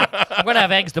gonna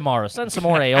have eggs tomorrow. Send some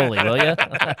more aioli, will you?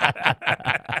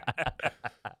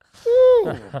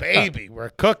 Ooh, baby, we're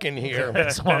cooking here.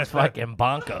 This one's fucking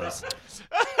bonkos.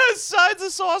 Sides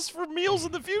of sauce for meals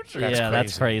in the future. That's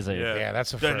That's crazy. Yeah,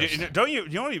 that's a first. Don't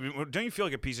you feel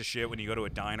like a piece of shit when you go to a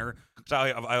diner?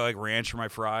 'Cause I like ranch for my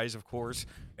fries, of course,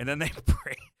 and then they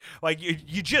bring like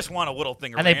you just want a little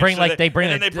thing of And they ranch, bring so like they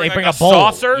bring and a then they bring like a bowl.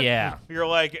 saucer. Yeah. You're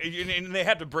like, and they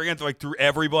have to bring it like through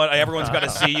everybody. Everyone's got to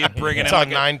see you bring it It's in. on like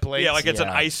 9 plates. Yeah, like it's an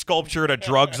Yeah. ice sculpture at a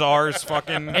drug czar's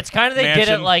fucking. It's kind of they did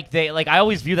it mansion. like I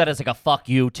always view that as like a fuck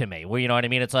you to me. Where you know what I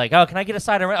mean? It's like, oh, can I get a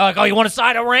side of ranch? Like, oh, you want a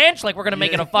side of ranch? Like we're gonna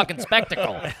make it a fucking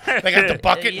spectacle. They got the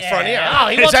bucket in front of you. Yeah. Oh,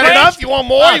 he Is wants that ranch? enough? You want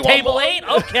more? Oh, You want table more? 8?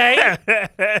 Okay.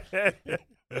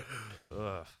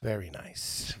 Very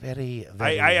nice. Very.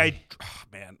 I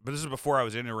man, but this is before I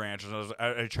was into ranch. And I was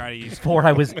at a Chinese. Before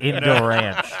I was into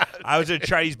ranch. I was at a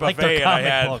Chinese Like buffet their and I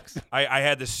comic had books. I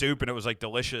had the soup and it was like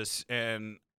delicious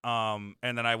and then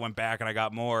I went back and I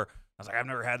got more. I was like, I've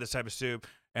never had this type of soup.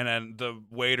 And then the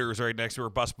waiters right next to her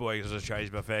busboy, because it was a Chinese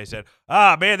buffet, said,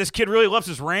 "Ah, man, this kid really loves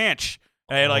his ranch."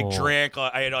 And I had like Oh. drank.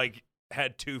 I had like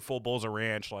had 2 full bowls of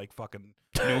ranch, like fucking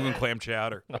New England clam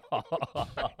chowder. It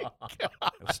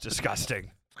was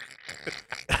disgusting.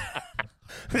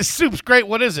 This soup's great.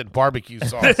 What is it? Barbecue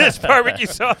sauce. It's barbecue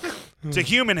sauce. It's a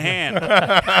human hand.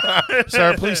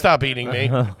 Sir, please stop eating me.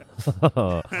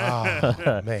 Oh,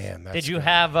 man. That's Did you good.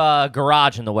 have a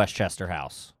garage in the Westchester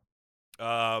house?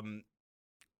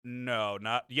 No,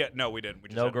 not yet. No, we didn't. We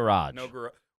just No had garage. No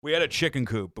garage. We had a chicken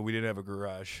coop, but we didn't have a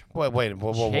garage. Wait.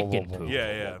 Whoa. Chicken coop.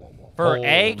 Yeah. For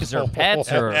eggs or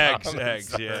pets or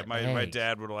Eggs. Yeah. My Eggs.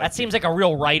 dad would like. That seems like a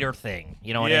real writer thing.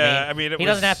 You know what Yeah, I mean? I mean, it he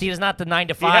doesn't was- have to. He's not the 9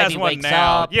 to He 5. has He one wakes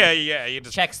now. up. Yeah. He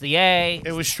just Checks the eggs.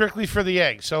 It was strictly for the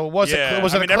egg. So it wasn't. Yeah.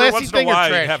 Was it I mean, a every classy once in a thing or while,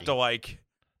 trashy? you'd have to like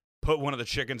put one of the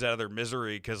chickens out of their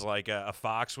misery because like a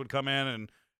fox would come in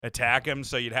and attack him.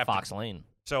 So you'd have Fox to. Lane.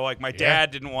 So like my dad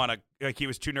didn't want to. Like he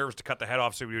was too nervous to cut the head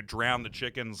off, so he would drown the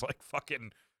chickens like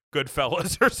fucking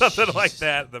Goodfellas or something like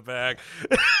that in the bag.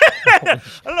 I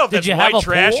don't know if Did that's you have white a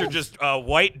trash pool? or just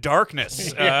white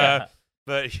darkness. Yeah.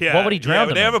 But yeah, What would he drown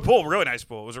They them have in? a pool, really nice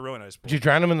pool. It was a really nice pool. Did you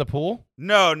drown him in the pool?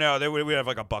 No, we'd have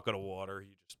like a bucket of water. You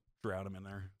just drown him in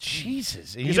there.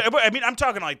 Jesus. 'Cause, I mean, I'm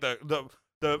talking like the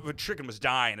chicken was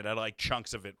dying and had like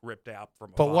chunks of it ripped out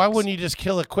from. But why wouldn't you just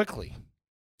kill it quickly?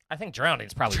 I think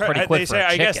drowning's probably pretty quick They for say, a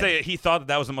I guess chicken. he thought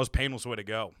that was the most painless way to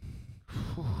go.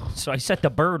 So I set the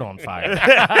bird on fire.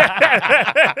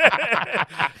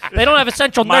 They don't have a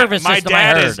central nervous my system,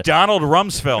 dad I heard. is Donald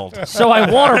Rumsfeld. So I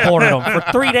waterboarded him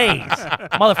for 3 days.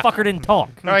 Motherfucker didn't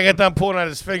talk. No, I got done pulling out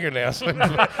his fingernails.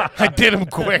 I did him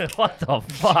quick. What the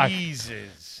fuck?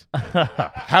 Jesus.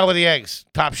 How are the eggs?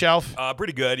 Top shelf?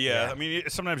 Pretty good, yeah. I mean,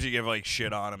 sometimes you give like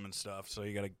shit on them and stuff, so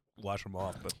you gotta wash them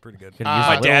off. But pretty good. Could've used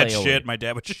My a little dad's aioli. shit. My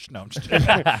dad would just no, I'm just kidding.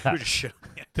 He would just shit.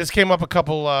 Yeah. This came up a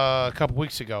couple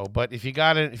weeks ago. But if you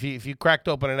got it, if you cracked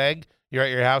open an egg, you're at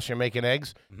your house, you're making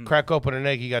eggs. Mm-hmm. Crack open an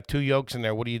egg, you got 2 yolks in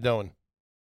there. What are you doing?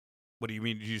 What do you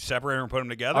mean? Did you separate them and put them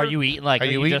together? Are you eating like? Are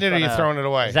you just eating it or are you gonna- throwing it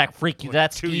away? Does that freak you?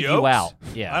 That 2 skeeve yolks? you out?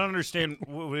 I Yeah. don't understand.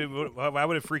 Why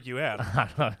would it freak you out?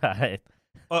 That's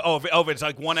If it's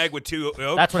like one egg with 2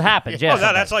 yolks. what happens. Yeah. Oh,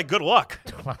 that's like good luck.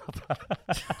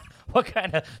 What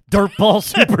kind of dirtball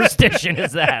superstition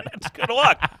is that? It's good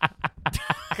luck.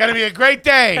 It's going to be a great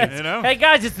day. You know. Hey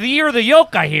guys, it's the year of the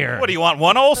yoke. I hear. What do you want?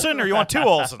 1 Olsen or you want 2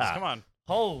 Olsens? Come on.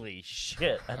 Holy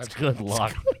shit! That's good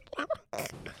luck.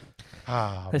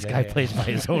 Oh, This guy man. plays by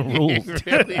his own rules.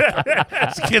 Really?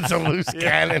 This kid's a loose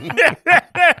cannon.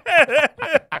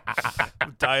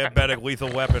 Diabetic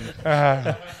lethal weapon.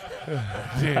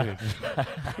 Dude.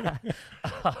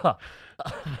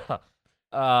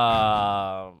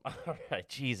 All right,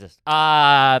 Jesus.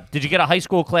 Did you get a high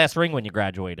school class ring when you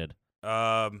graduated?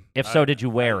 If so, did you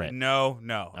wear it? No,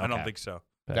 I don't Okay. think so.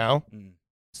 No?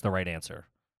 It's the right answer.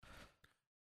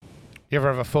 You ever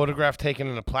have a photograph taken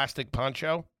in a plastic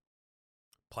poncho?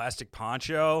 Plastic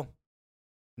poncho?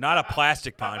 Not a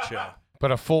plastic poncho.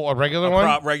 But a regular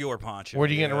one? Regular poncho. Where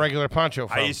do you get a yeah. regular poncho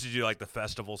from? I used to do like the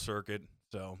festival circuit.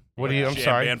 So What do you- I'm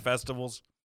sorry. Band festivals.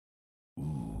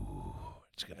 Ooh,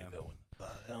 it's going to go. What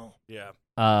the hell? Yeah.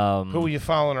 Who were you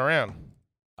following around?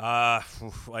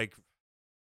 Like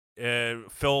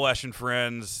Phil Lesh and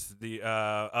friends. The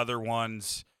other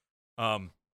ones,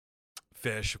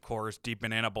 Fish, of course. Deep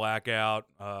Banana Blackout.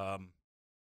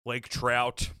 Lake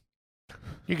Trout.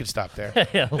 You can stop there.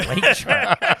 Lake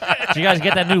trout. Did you guys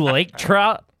get that new lake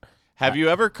trout? Have you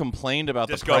ever complained about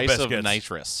the Disco price of biscuits.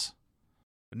 nitrous?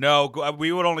 No,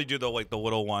 we would only do the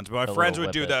little ones. But my The friends little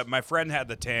would do whippets. that. My friend had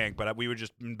the tank, but we would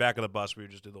just in back of the bus. We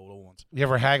would just do the little ones. You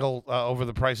ever haggle over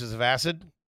the prices of acid?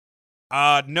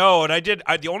 No, and I did.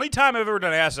 The only time I've ever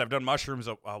done acid, I've done mushrooms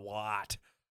a lot.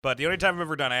 But the only time I've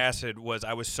ever done acid was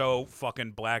I was so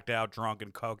fucking blacked out, drunk,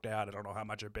 and coked out. I don't know how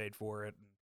much I paid for it.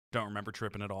 Don't remember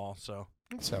tripping at all. So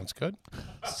That sounds good.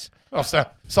 This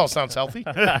all sounds healthy.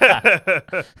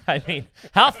 I mean,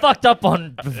 how fucked up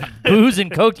on booze and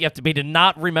coke do you have to be to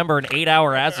not remember an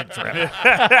 8-hour acid trip?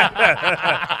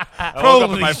 I woke up Holy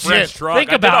with my shit. friend's truck. Think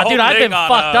I did a about it, whole dude, I've thing been on,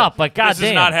 fucked up, but this is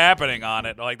goddamn. not happening on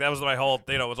it. Like that was my whole.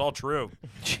 It was all true.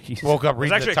 Jeez. Woke up It was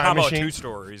reading actually the a time combo of machine. 2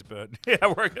 stories, but yeah,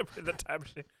 we're gonna put the time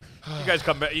machine. You guys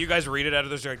come back. You guys read it out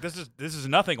of this. You're like, this is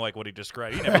nothing like what he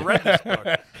described. He never read this book.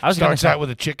 I was going Starts to out with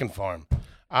a chicken farm.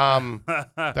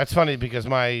 That's funny because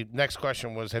my next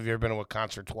question was, have you ever been to a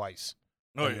concert twice?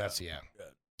 Oh And yeah. that's yeah.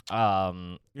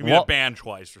 You mean a band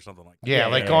twice or something like that? Yeah,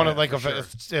 like yeah, going yeah, to like for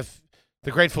if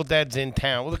the Grateful Dead's in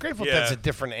town. Well, the Grateful Yeah. Dead's a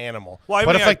different animal. Well, I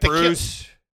but mean, if like the Bruce.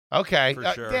 okay, for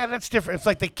sure. yeah, that's different. If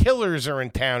like the Killers are in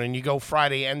town and you go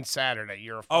Friday and Saturday,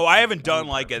 you're a Oh, I haven't done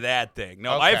like that thing.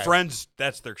 No, I Okay. have friends.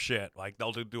 That's their shit. Like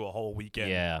they'll do a whole weekend.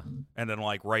 Yeah. And then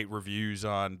like write reviews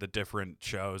on the different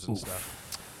shows and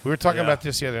stuff. We were talking Yeah. about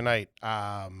this the other night,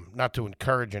 not to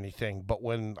encourage anything, but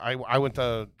when I went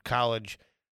to college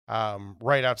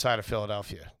right outside of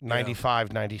Philadelphia,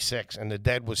 95, 96, and the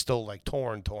dead was still like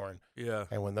torn. Yeah.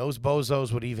 And when those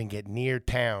bozos would even get near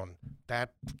town,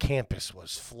 that campus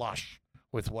was flush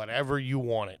with whatever you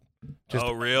wanted.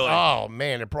 Oh, really? Oh,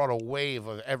 man, it brought a wave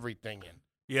of everything in.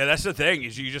 Yeah, that's the thing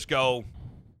is you just go,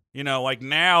 you know, like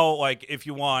now, like if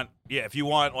you want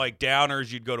like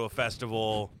downers, you'd go to a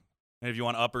festival, and if you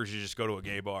want uppers, you just go to a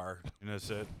gay bar. And that's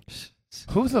it.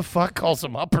 Who the fuck calls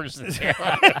them uppers in town?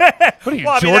 What are you,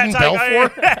 Well, I mean, Jordan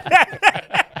that's Belfort?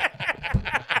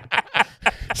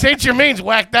 St. Germain's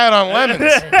whacked out on lemons.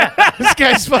 This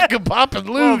guy's fucking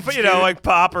popping Well, lubes. you know, like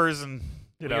poppers and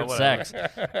Weird whatever. sex.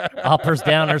 Uppers,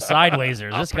 downers,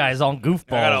 sidewaysers. This guy's on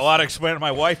goofballs. I got a lot of explaining to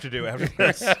my wife to do after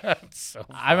this. So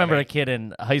I remember a kid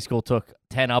in high school took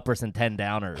 10 uppers and 10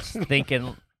 downers,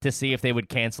 thinking to see if they would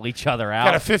cancel each other got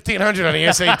a out. 1,500 on the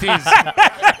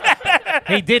SATs.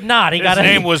 He did not. He His got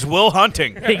name was Will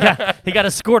Hunting. he got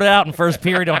escorted out in first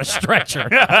period on a stretcher.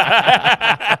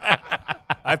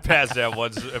 I passed that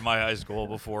once in my high school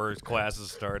before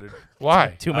classes started.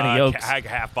 Why? Too many yolks. I had a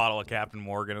half bottle of Captain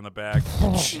Morgan in the back.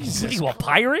 What are you, a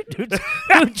pirate? Who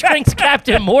drinks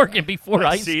Captain Morgan before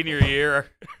ice? Senior year.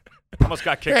 Almost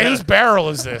got kicked Hey, out. whose barrel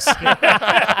is this? There's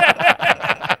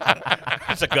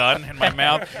a gun in my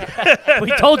mouth.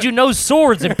 We told you no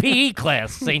swords in PE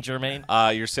class, St. Germain.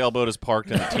 Your sailboat is parked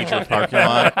in the teacher parking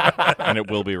lot, and it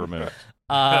will be removed.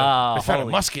 I found a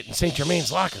Holy musket in St.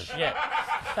 Germain's locker.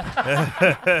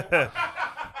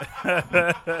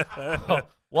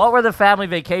 What were the family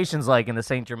vacations like in the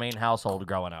St. Germain household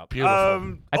growing up? Beautiful.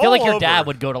 I feel like all your dad over.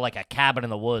 would go to like a cabin in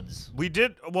the woods. We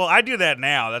did. Well, I do that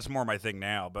now. That's more my thing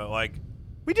now. But like,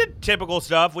 we did typical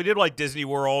stuff. We did like Disney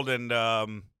World and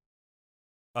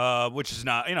which is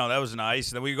not, that was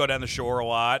nice. And then we go down the shore a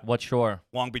lot. What shore?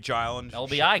 Long Beach Island.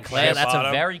 LBI class. Ship That's a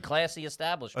Bottom. very classy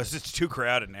establishment. It's just too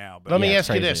crowded now. But Let me Yeah, ask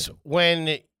you crazy. this.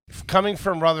 When coming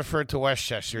from Rutherford to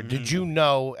Westchester, did you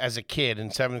know as a kid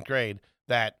in 7th grade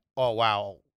that, oh,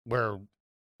 wow,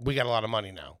 we got a lot of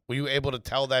money now? Were you able to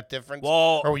tell that difference?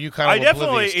 well, Or were you kind I of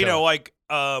definitely, oblivious to it? like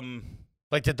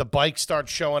Like, did the bikes start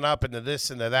showing up into this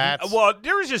and to that? well,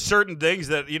 there was just certain things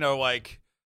that like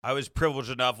I was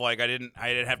privileged enough. Like I didn't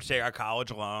have to take out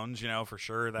college loans. For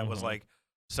sure that was like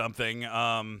something.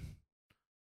 That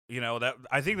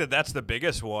I think that's the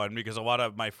biggest one because a lot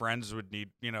of my friends would need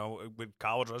with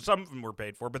college loans. Some of them were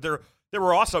paid for, but there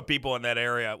were also people in that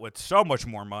area with so much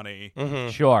more money. Mm-hmm.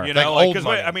 Sure. You Like know, old because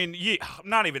money. I mean,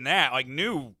 not even that. Like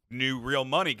new real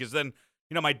money. Because then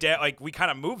my dad, like we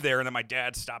kind of moved there, and then my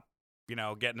dad stopped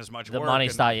getting as much The work. money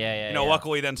and, style, yeah.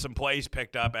 luckily then some plays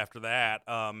picked up after that.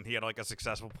 He had like a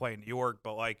successful play in New York,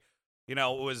 but like, it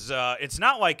was, it's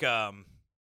not like, when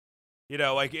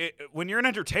you're in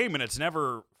entertainment, it's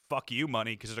never fuck you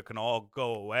money because it can all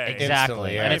go away. Exactly.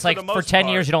 Instantly, yeah. And it's For like the for most 10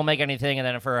 part. years you don't make anything, and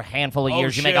then for a handful of Oh,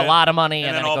 years you make a shit. lot of money,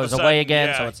 and then all it of a goes sudden, away again.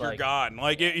 yeah, So it's you're like gone.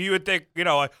 Like you would think,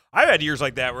 I've had years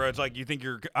like that where it's like you think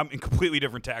I'm in completely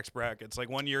different tax brackets. Like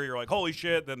one year you're like, holy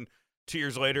shit, then 2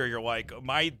 years later you're like, am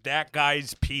I that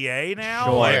guy's PA now?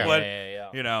 Sure. Like Yeah. what?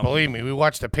 Yeah. Believe me, we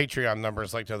watched the Patreon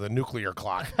numbers like to the nuclear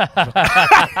clock.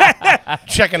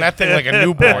 Checking that thing like a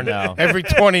newborn No. every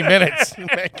 20 minutes.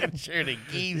 Making sure the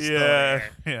geese still Yeah,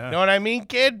 there. yeah. Know what I mean,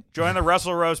 kid? Join the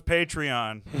Russell Rose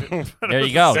Patreon. There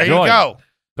you go. There Join. you go.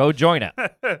 Go join it.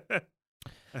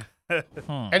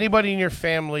 Anybody in your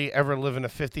family ever live in a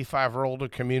 55 or older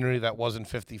community that wasn't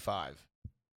 55?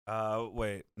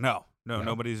 Wait, no,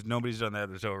 nobody's done that.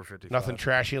 That's over 55. Nothing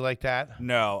trashy like that?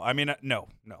 No, I mean, no.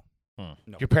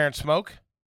 Your parents smoke?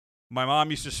 My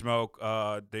mom used to smoke.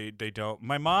 They don't.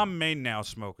 My mom may now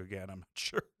smoke again. I'm not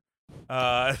sure.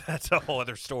 That's a whole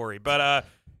other story. But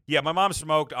yeah, my mom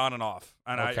smoked on and off,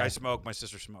 and Okay. I smoke. My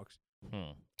sister smokes.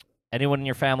 Anyone in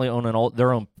your family own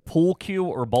their own pool cue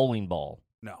or bowling ball?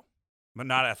 No, but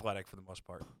not athletic for the most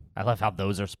part. I love how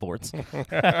those are sports. no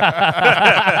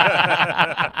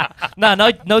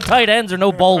tight ends or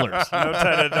no bowlers. No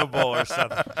tight end, no bowlers.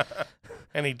 nothing.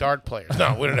 Any dart players?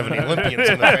 No, we don't have any Olympians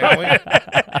in the family.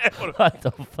 What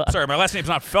the fuck? Sorry, my last name's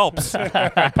not Phelps. I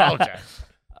apologize.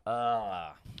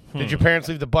 Hmm. Did your parents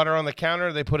leave the butter on the counter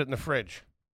or they put it in the fridge?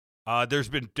 There's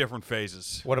been different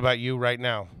phases. What about you right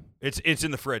now? It's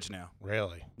in the fridge now.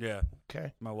 Really? Yeah,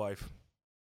 Okay. my wife.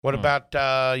 What about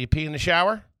you pee in the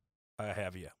shower? I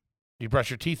have, yeah. You brush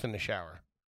your teeth in the shower,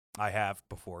 I have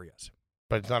before, yes.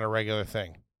 but it's not a regular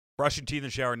thing. Brushing teeth in the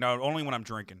shower, no, only when I'm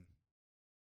drinking.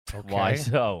 Okay. Why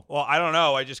so? Well, I don't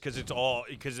know. Because it's all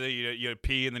because you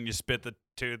pee and then you spit the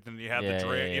tooth and you have Yeah, the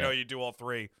drink. yeah. You do all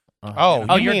three. Oh,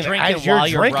 Oh, you you're mean drinking as you're while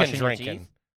you're drinking, brushing your drinking. teeth?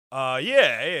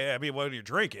 Yeah. I mean, when you're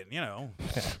drinking, you know.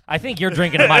 I think you're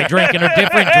drinking and my drinking are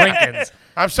different drinkings.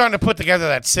 I'm starting to put together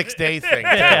that 6-day thing. Too.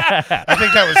 I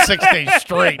think that was 6 days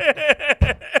straight.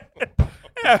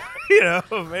 You know,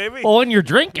 maybe. Well, when you're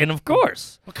drinking, of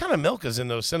course. What kind of milk is in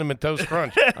those Cinnamon Toast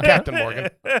Crunch, Captain Morgan?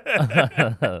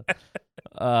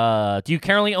 Do you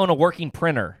currently own a working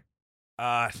printer?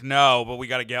 No, but we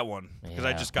got to get one because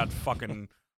I Yeah. just got fucking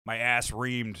my ass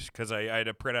reamed because I had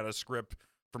to print out a script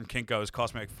from Kinko's. It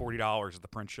cost me like $40 at the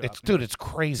print shop. It's It's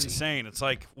crazy. insane. It's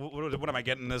like, what am I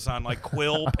getting this on? Like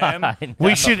quill pen? I know.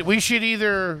 We should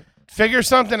either figure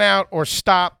something out or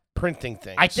stop printing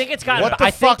things. I think it's gotten. What the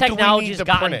I think fuck do we technology's need to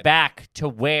gotten print it? back to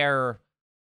where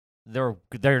they're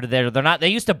not. They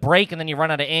used to break and then you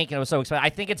run out of ink and it was so expensive. I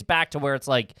think it's back to where it's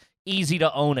like easy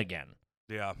to own again.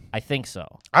 Yeah. I think so.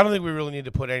 I don't think we really need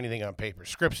to put anything on paper.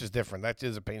 Scripts is different. That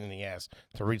is a pain in the ass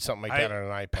to read something like that on an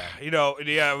iPad. You know,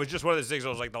 yeah, it was just one of those things. I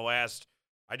was like I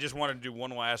just wanted to do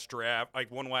one last draft, like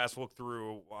one last look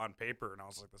through on paper, and I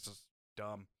was like, this is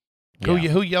dumb. Who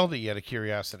yelled at you out of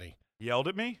curiosity? Yelled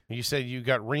at me? You said you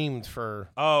got reamed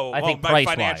for. Oh, I think my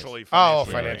price-wise. financially.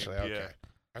 Financially. Yeah. Okay.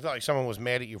 I thought like someone was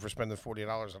mad at you for spending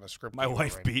 $40 on a script. My you were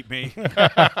wife writing. beat me.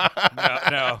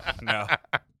 No.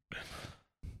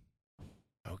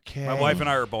 Okay. My wife and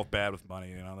I are both bad with money.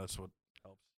 You know, that's what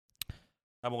helps.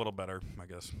 I'm a little better, I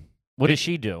guess. What does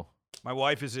she do? My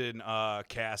wife is in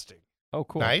casting, Oh,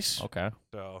 cool. Nice. Okay.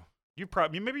 so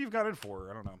maybe you've got in for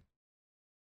her. I don't know.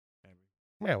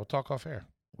 Yeah, we'll talk off air.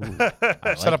 I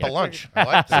Set like up a it. lunch. I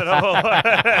like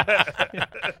that.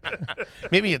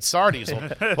 Maybe it's Sardi's.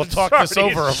 We'll talk this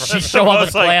Sardi's. over. She show up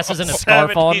with glasses and a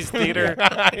scarf on. 70s theater.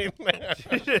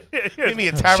 Maybe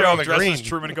a tavern Show on the dressed green. as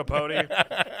Truman Capote.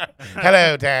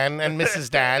 Hello, Dan and Mrs.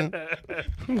 Dan.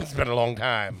 It's been a long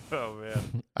time. Oh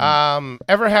man.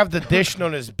 Ever have the dish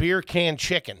known as beer can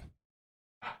chicken?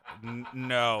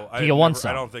 No. Do you want I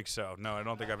some? don't think so. No, I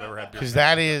don't think I've ever had beer. Because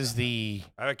that is the.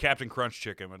 I had Captain Crunch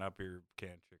chicken, but not beer can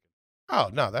chicken. Oh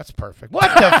no, that's perfect.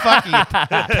 What the fuck? Are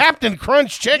you, Captain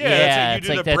Crunch chicken? Yeah, you it's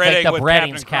do like the the breading with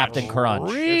breading's Captain Captain Crunch.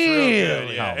 It's real good,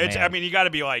 Really? yeah. Oh, I man. mean, you got to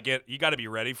be like it. You got to be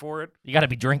ready for it. You got to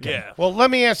be drinking. Yeah. Well, let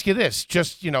me ask you this,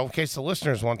 just in case the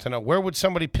listeners want to know, where would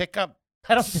somebody pick up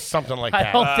I don't. something like I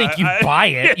that? don't think you buy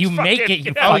it. You make it.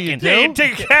 You Oh, you fucking do? Yeah, you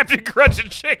take Captain Crunch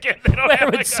and chicken. They don't Where have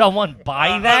would like someone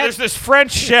buy that? There's this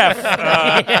French chef.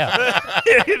 Yeah.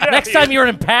 You know, Next time you're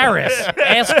in Paris,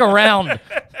 ask around.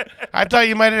 I thought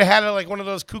you might have had it like one of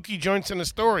those kooky joints in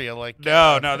Astoria, like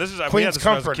No, this is we Queen's had this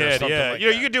when I was a Comfort or kid. something Yeah, like you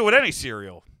know, that. you could do it with any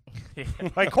cereal,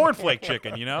 like cornflake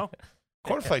chicken. You know,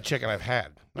 cornflake chicken I've had.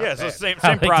 Not yeah, so bad. same I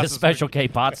like the process. Special K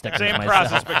pot stickers Same myself.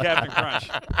 process, but Captain Crunch.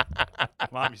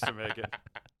 Mom used to make it.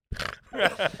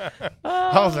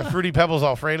 Oh, the Fruity Pebbles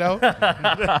Alfredo?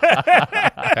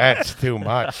 That's too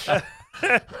much.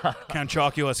 Count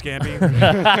Chocula Scampi.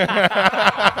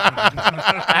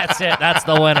 That's it. That's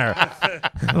the winner.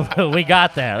 We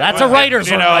got there. That's a writer's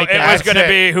You room know, right it there. was That's going to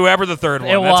it. be whoever the third one.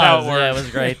 It That's was. how it Yeah, works. it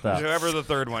was great though. Whoever the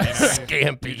third one. You know,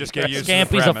 Scampi. you just get used to the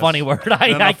Scampy's a premise. funny word. And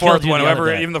then I the fourth killed you one, the other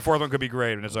whoever, day. even the fourth one could be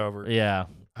great, and it's over. Yeah.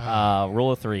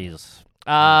 Rule of threes.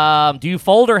 Do you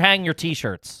fold or hang your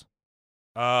T-shirts?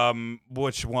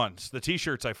 Which ones? The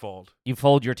T-shirts I fold. You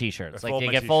fold your T-shirts. I Like fold they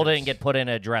my get folded and T-shirts. get put in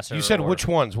a dresser. You said or- which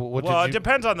ones? What Well, it did you?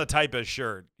 depends on the type of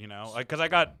shirt, you know, like because I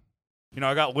got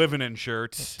living in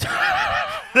shirts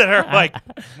that are like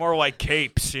more like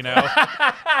capes, you know,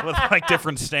 with like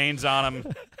different stains on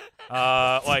them,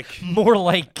 like More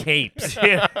like capes.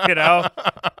 you know,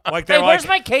 like Hey, they're where's like.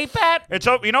 my cape at? It's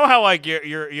you know how like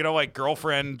your like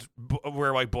girlfriend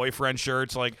wear like boyfriend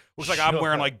shirts like looks like I'm Sure.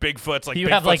 wearing like Bigfoot's like You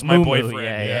Bigfoot's have like my moo-moo. boyfriend.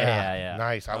 Yeah.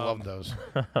 Nice. I love those.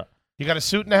 You got a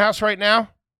suit in the house right now?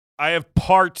 I have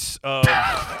parts of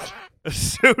a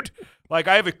suit. Like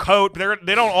I have a coat.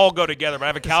 They don't all go together, but I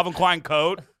have a Calvin Klein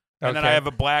coat, and then I Okay. have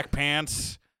a black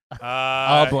pants.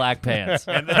 All black pants.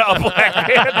 And then all black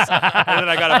pants. And then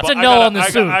I got That's a no on the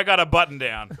suit. I got a button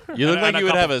down. You look And like a you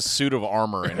would couple- have a suit of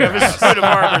armor in I your have a house. suit of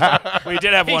armor. We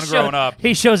did have one growing up.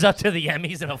 He shows up to the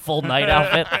Emmys in a full night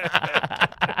outfit.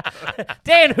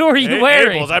 Dan, who are you Hey,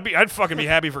 wearing? Abel's, I'd fucking be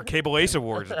happy for Cable Ace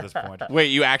Awards at this point. Wait,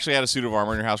 you actually had a suit of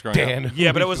armor in your house growing up? Dan.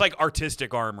 Yeah, but it was like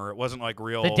artistic armor. It wasn't like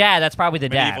real. The dad. That's probably the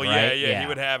dad, medieval. right? Yeah. He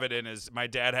would have it in his. My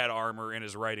dad had armor in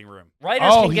his writing room. Writers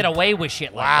Oh, can he- get away with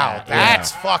shit like Wow, that.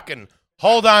 that's fucking.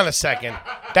 Hold on a second.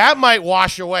 That might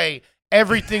wash away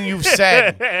everything you've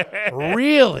said.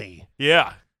 Really?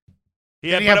 Yeah.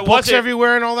 Yeah, Did he but have it books wasn't-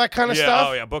 everywhere and all that kind of yeah, stuff?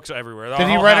 Oh yeah, books everywhere. Did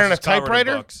he Our write it house on a is covered in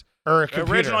typewriter? books. Or a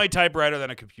computer? Originally typewriter, then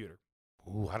a computer.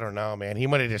 Ooh, I don't know, man. He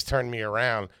might have just turned me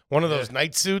around. One of those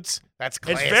night suits. That's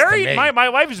class It's very to me. my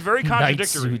life is very Night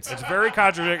contradictory. suits. It's very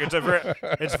contradictory.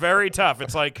 It's very tough.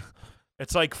 It's like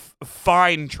It's like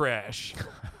fine trash.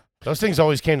 Those things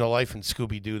always came to life in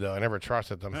Scooby-Doo, though. I never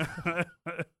trusted them.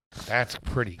 That's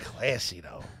pretty classy,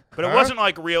 though. But it Huh? wasn't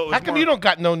like real. It was How come more- you don't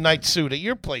got no night suit at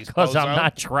your place, Because I'm bozo?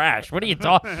 not trash. What are you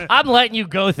talking? I'm letting you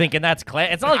go thinking that's class.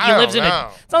 It's not like he I lives don't in know.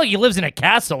 it's not like he lives in a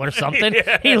castle or something.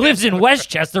 He lives in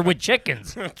Westchester with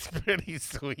chickens. That's pretty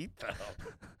sweet, though.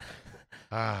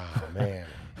 Ah, man.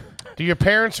 Do your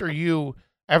parents or you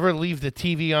ever leave the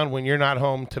TV on when you're not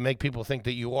home to make people think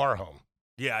that you are home?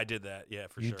 Yeah, I did that. Yeah,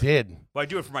 for You sure. did. Well, I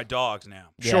do it for my dogs now.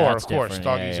 Yeah, Sure, that's of course. different.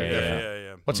 Doggies Yeah, are yeah, different.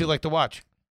 Yeah. What's he like to watch?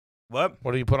 What?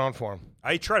 What do you put on for him?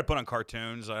 I try to put on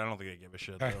cartoons. I don't think I give a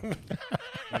shit, though.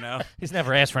 You know? He's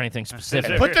never asked for anything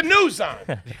specific. Put the news on.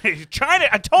 China.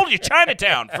 I told you,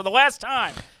 Chinatown for the last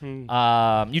time.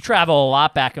 You travel a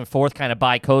lot back and forth, kind of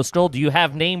bi-coastal. Do you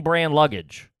have name brand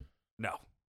luggage? No.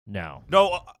 No.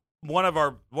 One of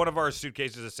our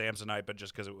suitcases is Samsonite, but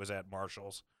just because it was at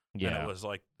Marshall's. And Yeah. it was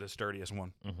like the sturdiest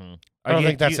one. Mm-hmm. I don't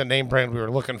think that's a name brand we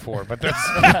were looking for, but that's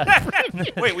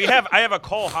Wait, I have a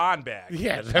Cole Haan bag.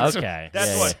 yeah. That's Okay.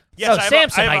 That's yeah, what. yeah. Yes, No, I have a- I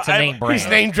have Samsonite's a I have name brand. he's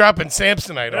name dropping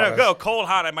Samsonite. No, on us. go Cole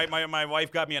Haan. My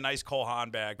wife got me a nice Cole Haan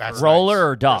bag. That's for Roller nice.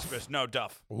 or Duff? Christmas. No,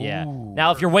 Duff. Yeah. Ooh.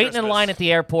 Now, if you're waiting in Christmas. line at the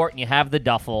airport and you have the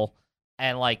duffel,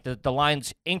 and like the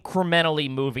line's incrementally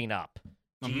moving up,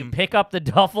 do you pick up the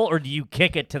duffel or do you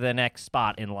kick it to the next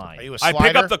spot in Are line? you a I slider?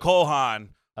 pick up the Cole Haan,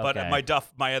 but Okay.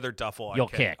 my other duffel, You'll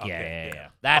I kick. I'll Yeah, kick. yeah.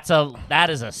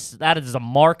 That is a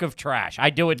mark of trash. I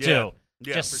do it Yeah. too.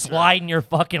 Yeah, Just for sure. sliding your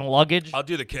fucking luggage. I'll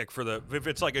do the kick for if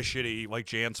it's like a shitty like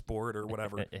JanSport or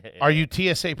whatever. Are you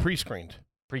TSA pre-screened?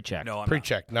 Pre-check? No, I'm not.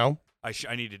 Pre-check? No.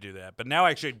 I need to do that, but now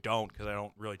I actually don't because I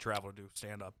don't really travel to do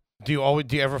stand up. Do you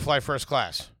ever fly first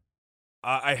class?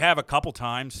 I have a couple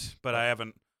times, but I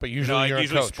haven't. But You usually know, you're I a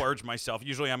usually coach. splurge myself.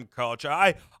 Usually I'm coach.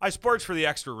 I splurge for the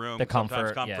extra room, The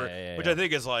sometimes comfort. Yeah, yeah, which yeah. I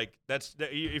think is like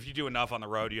if you do enough on the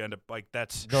road, you end up like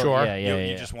that's Sure. Yeah, yeah,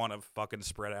 you yeah. just want to fucking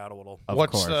spread out a little. Of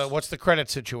What's course. the credit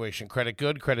situation? Credit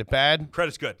good? Credit bad?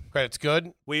 Credit's good. Credit's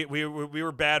good. We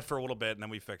were bad for a little bit and then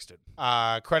we fixed it.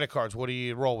 Credit cards. What do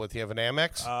you roll with? You have an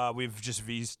Amex, We've just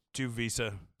two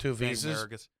Visa, two Bank of Visas.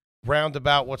 Americas.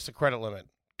 Roundabout. What's the credit limit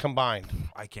combined?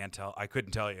 I can't tell. I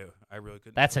couldn't tell you. I really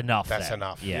couldn't. That's enough. That's then.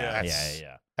 enough. Yeah, Yeah. yeah,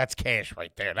 yeah. That's cash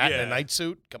right there. That in Yeah. a night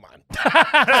suit. Come on.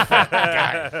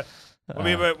 I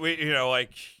mean, but we,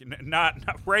 like, not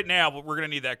right now, but we're gonna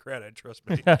need that credit. Trust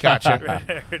me.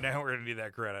 Gotcha. Right now, we're gonna need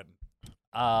that credit.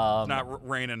 Um, Not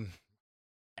raining.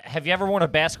 have you ever worn a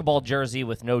basketball jersey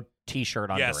with no T-shirt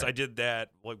under Yes, it? I did that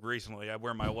like recently. I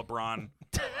wear my LeBron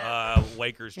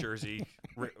Lakers jersey.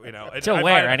 To I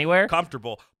wear find it anywhere?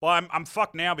 comfortable. Well, I'm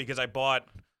fucked now because I bought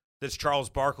this Charles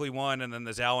Barkley one and then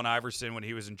this Allen Iverson when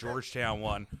he was in Georgetown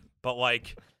one. But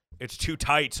like, it's too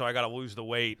tight, so I got to lose the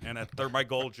weight, and they're my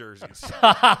gold jerseys.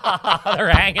 They're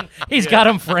hanging. He's got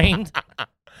them framed.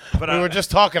 But We were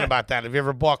just talking about that. Have you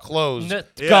ever bought clothes? N-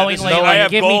 yeah, going this like, is- I like,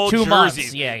 have give me gold 2 jerseys.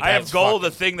 months. Yeah, I have that's gold, the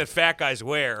fucking- thing that fat guys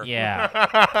wear.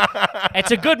 Yeah.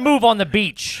 It's a good move on the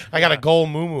beach. I got a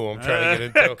gold moo I'm trying to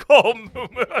get into. Gold.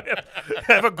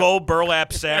 I have a gold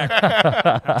burlap sack.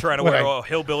 I'm trying to wear a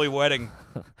hillbilly wedding.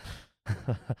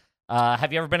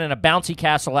 Have you ever been in a bouncy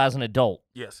castle as an adult?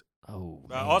 Yes. Oh.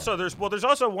 Also, there's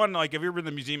also one like have you ever been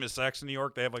to the Museum of Sex in New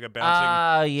York? They have like a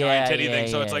bouncing yeah, giant titty yeah, thing.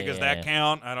 So it's yeah, like, does yeah. that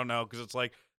count? I don't know because it's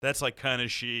like that's like kind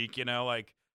of chic,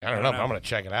 like. I don't know, but I'm going to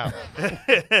check it out.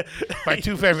 My My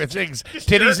 2 favorite things,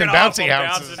 titties and bouncy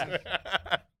houses.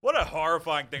 What a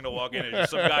horrifying thing to walk into. Just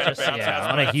some guy in a bounce Yeah, house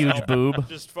on by a huge himself, boob.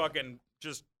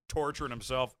 just torturing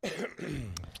himself.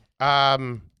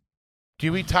 Do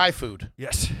you eat Thai food?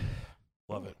 Yes.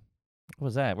 Love it. What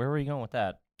was that? Where were you going with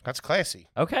that? That's classy.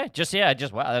 Okay,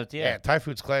 wow, that's, Yeah, Thai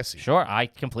food's classy. Sure, I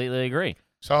completely agree.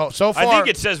 So far, I think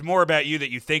it says more about you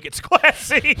that you think it's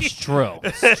classy. It's true.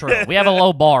 It's true. We have a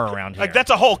low bar around here. Like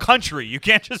that's a whole country. You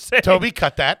can't just say. Toby,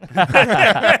 cut that.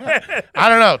 I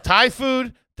don't know. Thai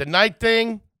food, the night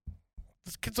thing.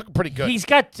 This kid's looking pretty good. He's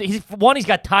got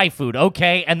Thai food,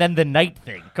 okay, and then the night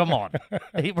thing. Come on,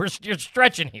 you're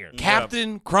stretching here.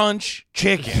 Captain Crunch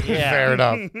Chicken. Yeah. Fair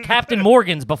enough. Captain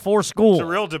Morgan's before school. It's a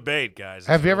real debate, guys.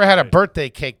 Have It's you a ever real had a debate. birthday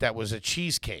cake that was a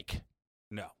cheesecake?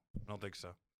 No, I don't think so.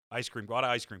 Ice cream, a lot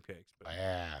of ice cream cakes. But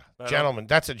Yeah. I don't- Gentleman.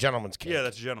 That's a gentleman's cake. yeah,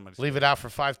 that's a gentleman's. Leave it out for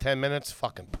 5-10 minutes.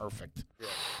 Fucking perfect.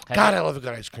 Have God, you- I love a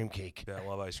good ice cream cake. Yeah, I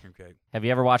love ice cream cake. Have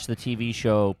you ever watched the TV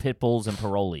show Pitbulls and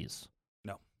Parolees?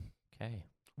 No. Okay.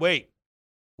 Wait.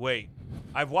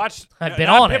 I've watched. I've been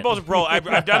not on it. Pitbulls and Pro.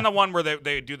 I've done the one where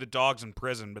they do the dogs in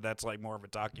prison, but that's like more of a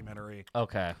documentary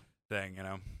Okay. thing,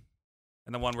 And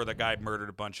the one where the guy murdered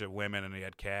a bunch of women and he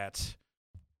had cats.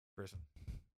 Prison.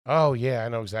 Oh yeah, I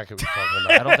know exactly what you're talking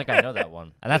I about. don't think I know that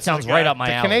one. And that This is sounds the right guy- up my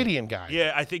The alley. Canadian guy.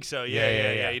 Yeah, I think so. Yeah,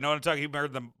 Yeah. yeah. You know what I'm talking? He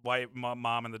married the white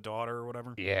mom and the daughter or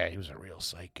whatever. Yeah, he was a real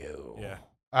psycho. Yeah.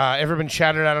 Ever been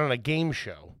shouted out on a game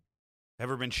show?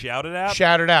 Ever been shouted at?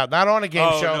 Shouted out, not on a game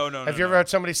Oh, show. no, Have no, you ever no. had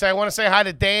somebody say, "I want to say hi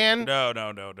to Dan"? No.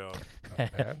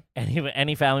 Bad.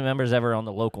 Any family members ever on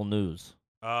the local news?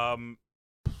 Mom.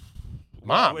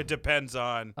 Mom. It depends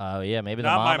on. Oh yeah, maybe the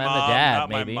Not mom my and mom. the dad. Not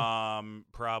maybe. my mom.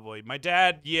 Probably my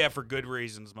dad. Yeah, for good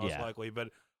reasons, most Yeah. likely. But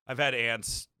I've had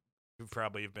aunts who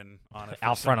probably have been on it for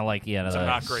Out front of like some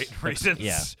not great reasons.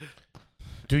 Yeah.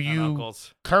 Do And you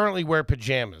uncles. currently wear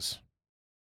pajamas?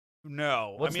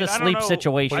 No. What's I mean, the I don't sleep know.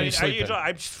 situation? What do I, you sleep in?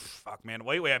 usually, fuck, man.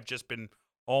 Lately, I've just been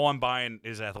all I'm buying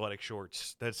is athletic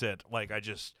shorts. That's it. Like I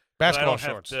just 'cause Basketball I don't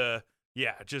shorts. Have to,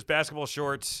 yeah, just basketball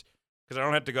shorts because I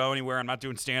don't have to go anywhere. I'm not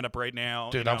doing stand up right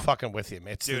now. Dude, you I'm know? fucking with you,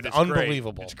 man. It's, Dude, it's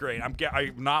unbelievable. Great. It's great.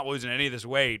 I'm not losing any of this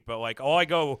weight, but like all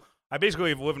I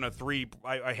basically live in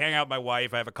I hang out with my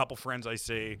wife. I have a couple friends I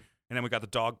see, and then we got the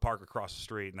dog park across the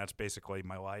street, and that's basically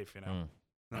my life, you know.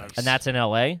 And that's in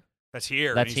L.A. That's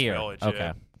here. That's in East here. Village, Okay.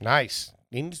 yeah. Nice.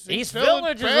 East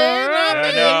Village is man, all right.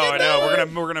 nothing I you can know.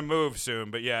 do. We're gonna move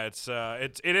soon, but yeah, it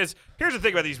is. Here's the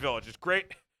thing about these villages. It's great.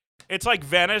 It's like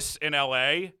Venice in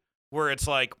L.A., where it's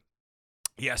like,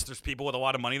 yes, there's people with a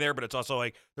lot of money there, but it's also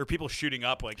like there are people shooting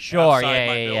up like Sure. outside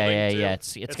my building, too. Yeah.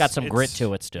 It's got some grit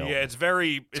to it still. Yeah, it's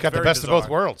very. It's got the very best bizarre. of both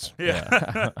worlds.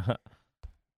 Yeah.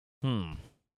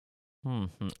 Hmm.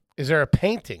 Is there a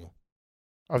painting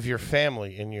of your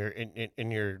family in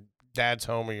your dad's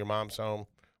home or your mom's home?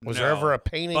 Was there No, ever a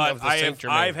painting but of the Saint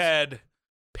Germain? I've had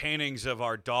paintings of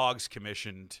our dogs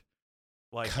commissioned.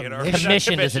 Like in our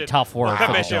Commission is a tough word. for the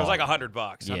Commission. It was dog. like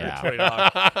 $100, Yeah.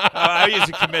 $120. I use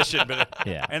a commission, but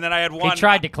Yeah. and then I had one.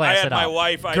 tried to class I had it my up.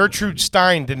 wife. Gertrude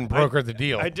Stein didn't broker the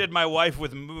deal. I did my wife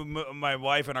with my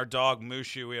wife and our dog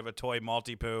Mushu. We have a toy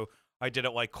Maltipoo. I did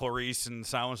it like Clarice and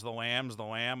Silence of the Lambs. The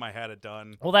Lamb. I had it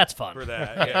done Well, that's fun. for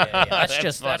that. Yeah, Yeah. yeah. That's That's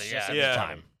just funny, at yeah. the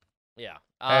time. Yeah.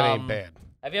 That ain't bad.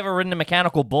 Have you ever ridden a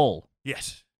mechanical bull?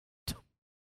 Yes.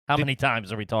 How many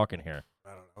times are we talking here? I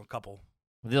don't know. A couple.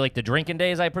 Was it like the drinking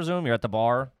days, I presume? You're at the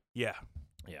bar? Yeah.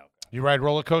 Yeah. You ride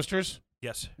roller coasters?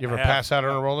 Yes. You ever I have. pass out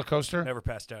on a roller coaster? Never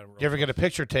passed out. You ever get a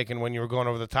picture taken when you were going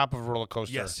over the top of a roller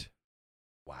coaster? Yes.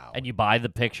 Wow. And you buy the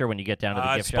picture when you get down to the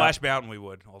At gift Splash shop? Mountain we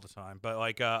would all the time, but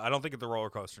like I don't think at the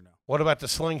roller coaster now. What about the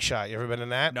slingshot? You ever been in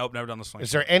that? Nope, never done the slingshot.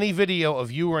 Is there any video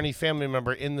of you or any family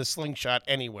member in the slingshot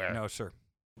anywhere? No, sir.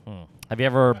 Have you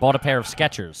ever bought a pair of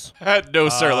Skechers? No,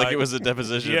 sir. Like it was a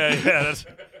deposition. Yeah.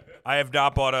 I have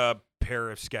not bought a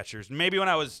pair of Skechers. Maybe when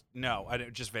I was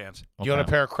just Vans. You own a Okay.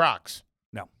 pair of Crocs?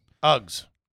 No. Uggs?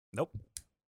 Nope.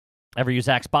 Ever use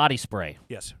Axe body spray?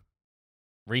 Yes.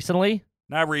 Recently?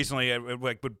 Not recently. It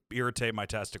would irritate my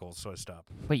testicles, so I stopped.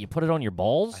 Wait, you put it on your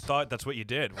balls? I thought that's what you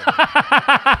did. Found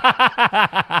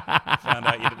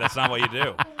out that's not what you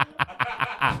do.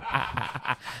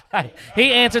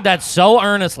 He answered that so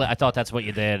earnestly. I thought that's what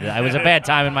you did. It was a bad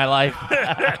time in my life.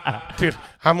 Dude,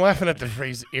 I'm laughing at the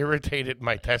phrase irritated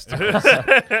my testicles.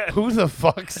 Who the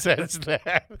fuck says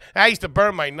that? I used to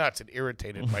burn my nuts. It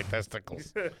irritated my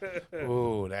testicles.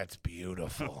 Ooh, that's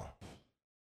beautiful.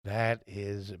 That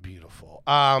is beautiful.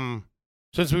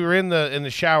 Since we were in the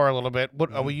shower a little bit,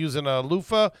 what are we using a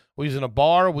loofah? Are we using a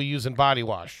bar? Are we using body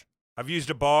wash? I've used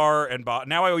a bar and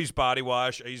now I use body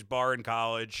wash. I used bar in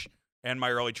college and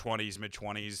my early 20s, mid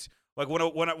 20s. Like when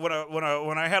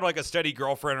I had like a steady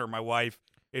girlfriend or my wife,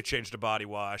 it changed to body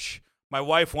wash. My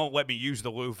wife won't let me use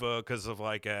the loofah because of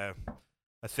like a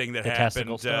thing that The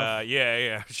testicle happened. stuff?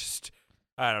 Yeah. Just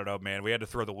I don't know, man. We had to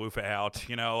throw the loofah out,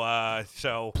 you know.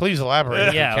 So Please elaborate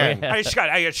if Yeah, you can.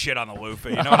 I got shit on the loofah.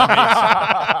 You know what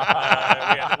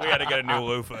I mean? So, we had to get a new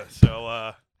loofah.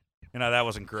 So that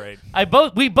wasn't great.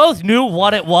 We both knew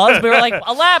what it was. We were like,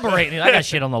 elaborate. I got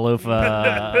shit on the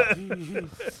loofah.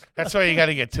 That's why you got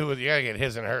to get two of you. got to get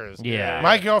his and hers. Yeah.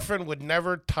 My girlfriend would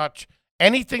never touch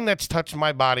anything that's touched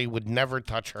my body. Would never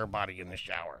touch her body in the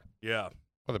shower Yeah.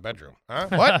 or the bedroom. Huh?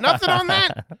 What? Nothing on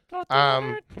that.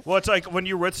 Well, it's like when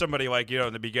you're with somebody, like, you know,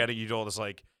 in the beginning, you do all this,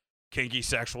 like, kinky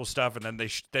sexual stuff, and then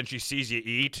then she sees you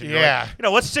eat. And you're Yeah.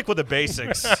 like, let's stick with the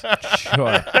basics.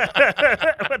 Sure.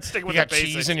 Let's stick You with got the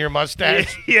basics. cheese in your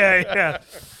mustache. Yeah.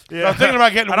 I'm thinking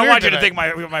about getting I don't weird want you to today.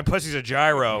 think my pussy's a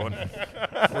gyro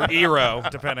or ero,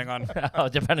 depending on Oh,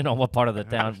 depending on what part of the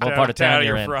town, what part of town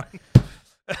you're in. from.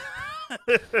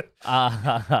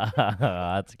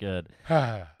 That's good.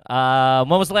 When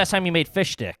was the last time you made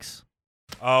fish sticks?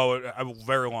 Oh, a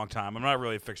very long time. I'm not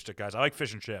really a fish stick guy. I like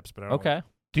fish and chips, but I don't Okay.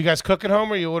 Do you guys cook at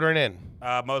home or you ordering in?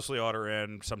 mostly order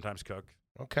in, sometimes cook.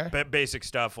 Okay. Basic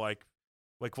stuff like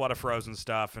Like a lot of frozen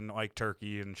stuff and like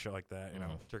turkey and shit like that.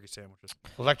 Turkey sandwiches.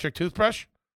 Electric toothbrush?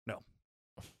 No.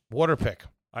 Water pick?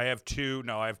 I have two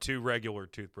regular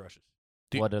toothbrushes.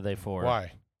 What are they for?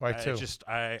 Why? Why two?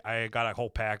 I got a whole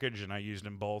package and I used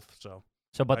them both. So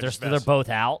But I they're just they're messed- both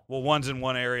out. well, one's in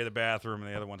one area of the bathroom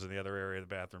and the other one's in the other area of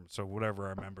the bathroom. So whatever I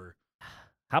remember,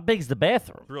 How big's the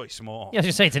bathroom? it's really small. Yeah, I was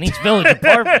just say it's an East Village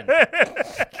apartment.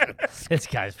 This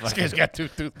guy's This fucking. guy's got two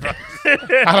toothbrushes.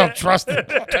 I don't trust it.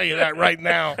 I'll tell you that right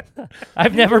now.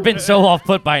 I've never been so off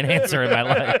put by an answer in my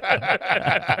life.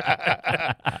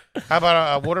 How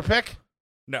about a water pick?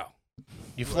 No.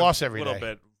 You floss every A day. little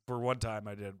bit. For one time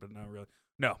I did, but not really.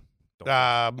 No.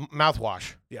 Don't.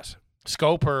 Mouthwash. Yes.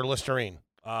 Scope or Listerine?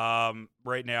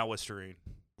 Right now Listerine.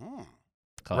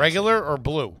 Regular or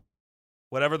blue?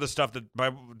 Whatever the stuff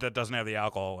that doesn't have the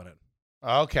alcohol in it.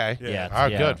 Okay. Yeah, Oh,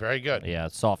 yeah. good. Very good. Yeah,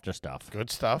 it's softer stuff.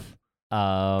 Good stuff.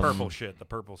 Purple shit, the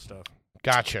purple stuff.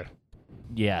 Gotcha.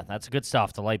 Yeah, that's good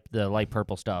stuff. The light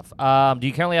purple stuff. Do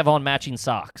you currently have on matching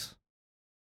socks?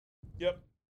 Yep.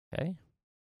 Okay,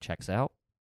 checks out.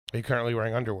 Are you currently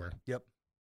wearing underwear? Yep.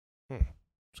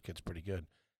 This kid's pretty good.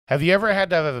 Have you ever had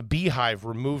to have a beehive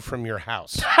removed from your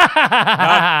house?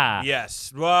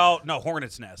 Yes. Well, no,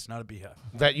 hornet's nest, not a beehive.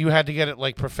 That you had to get it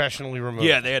like professionally removed?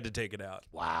 Yeah, they had to take it out.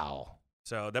 Wow.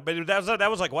 So that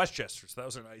was like Westchester. So that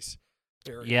was a nice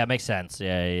area. Yeah, it makes sense.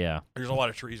 Yeah. There's a lot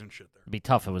of trees and shit there. It'd be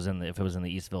tough if it was in the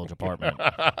East Village apartment.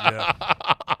 Yeah.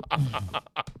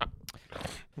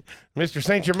 Mr.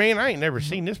 St. Germain, I ain't never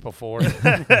seen this before.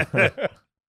 When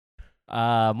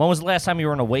was the last time you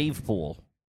were in a wave pool?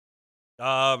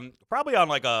 Probably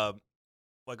on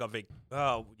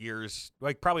years,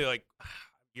 probably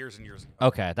years and years ago.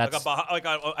 Okay, that's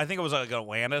I think it was like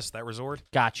Atlantis, that resort.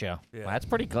 gotcha. Yeah. Well, that's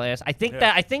pretty class. I think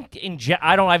Yeah.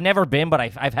 I've never been, but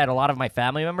I've had a lot of my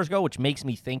family members go, which makes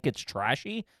me think it's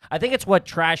trashy. I think it's what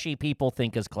trashy people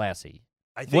think is classy.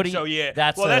 I think so. Yeah.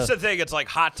 That's the thing. It's like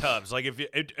hot tubs. Like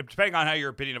depending on how your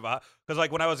opinion of because like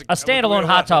when I was A standalone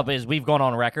hot tub is, we've gone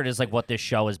on record, is like what this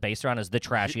show is based around, is the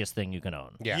trashiest thing you can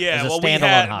own. Yeah. Yeah. Is a Well,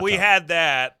 standalone hot we tub. had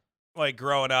that like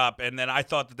growing up, and then I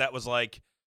thought that was like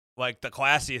the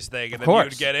classiest thing, and Of then you course.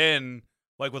 would get in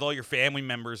like with all your family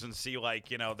members and see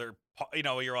like you're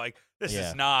like, this Yeah.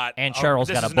 is not And Cheryl's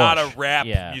this got a is not a bush. rap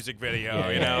Yeah. music video.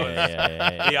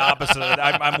 Yeah. The opposite.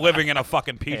 I'm living in a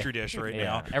fucking petri dish right Yeah.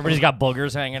 now. Everybody's got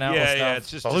boogers hanging out. Yeah, and yeah, stuff.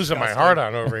 it's just I'm losing my disgusting. heart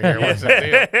on over here. What's the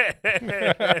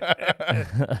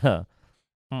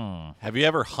deal? Have you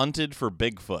ever hunted for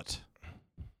Bigfoot?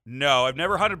 No, I've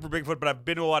never hunted for Bigfoot, but I've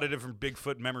been to a lot of different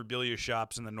Bigfoot memorabilia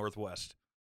shops in the Northwest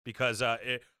because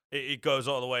it goes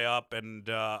all the way up, and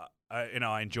I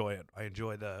enjoy it.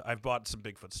 I've bought some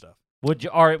Bigfoot stuff.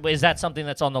 Is that something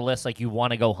that's on the list? Like you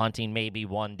want to go hunting maybe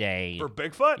one day? For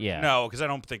Bigfoot? Yeah. No, because I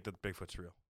don't think that Bigfoot's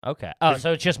real. Okay. Oh,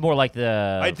 so it's just more like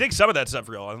the. I think some of that stuff's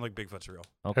real. I don't think Bigfoot's real.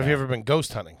 Okay. Have you ever been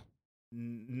ghost hunting?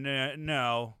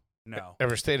 No.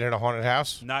 Ever stayed in a haunted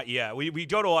house? Not yet. We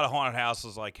go to a lot of haunted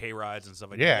houses like hay rides and stuff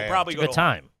like Yeah, that. yeah. We'll probably It's a go good to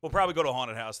time. We'll probably go to a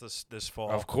haunted house this fall.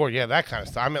 Of course, yeah, that kind of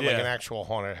stuff. I meant like Yeah. an actual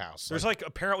haunted house. There's like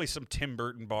apparently some Tim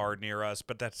Burton bar near us,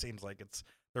 but that seems like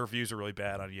the reviews are really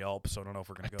bad on Yelp, so I don't know if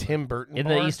we're gonna go. Tim Burton in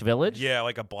bar? the East Village? There. Yeah,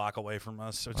 like a block away from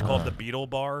us. So it's called the Beetle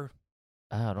Bar.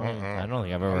 I don't think I've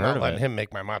ever I'm heard not of letting it. him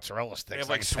make my mozzarella They sticks. have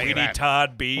I like can tell you Sweeney that.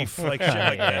 Todd beef, like shit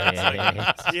like that. It's like,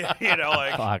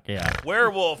 like Fuck yeah.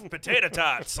 werewolf potato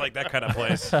tots, like that kind of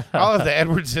place. I'll have the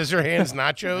Edward Scissorhands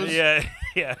nachos.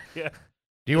 Yeah. Do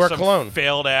you wear Some cologne?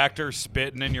 Failed actor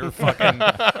spitting in your fucking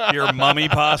your mummy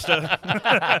pasta.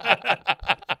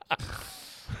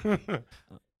 Do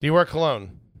you wear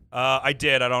cologne? I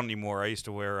did. I don't anymore. I used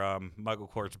to wear Michael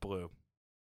Kors Blue.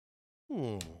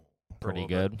 Hmm. for a Pretty little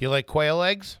bit. good. Do you like quail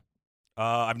eggs?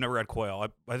 I've never had quail.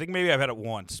 I think maybe I've had it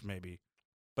once, maybe,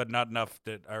 but not enough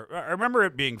that I remember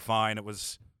it being fine. It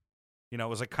was, it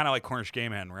was like kind of like Cornish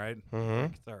game hen, right?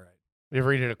 Mm-hmm. It's all right. You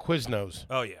ever eat at a Quiznos?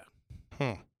 Oh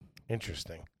yeah.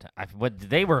 Interesting.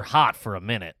 They were hot for a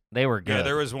minute. They were good. Yeah,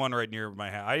 there was one right near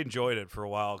my house. I enjoyed it for a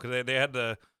while because they had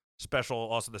the special,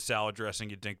 also the salad dressing.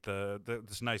 You dink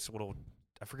this nice little,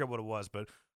 I forget what it was, but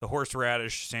the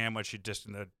horseradish sandwich you dipped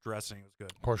in the dressing was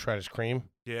good. Horseradish cream?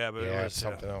 Yeah, but Yeah, it it's was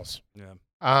something else.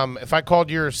 Yeah. If I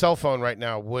called your cell phone right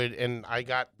now, and I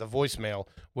got the voicemail,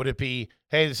 would it be,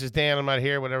 hey, this is Dan, I'm not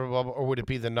here, whatever, blah, blah, or would it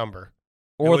be the number?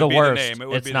 or would the be the worst, name. It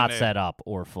would it's be the not name. set up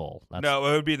or full. That's, No,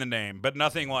 it would be the name, but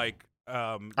nothing like.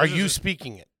 Are this you is-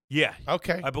 speaking it? Yeah.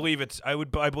 Okay. I believe it's. I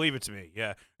believe it's me.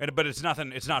 Yeah, but it's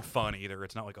nothing. It's not fun either.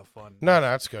 It's not like a fun. No,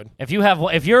 that's good. If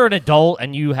you're an adult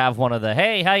and you have one of the,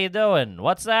 hey, how you doing?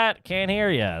 What's that? Can't hear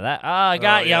you. That I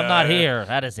got you. I'm not yeah. here.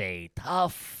 That is a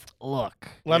tough look.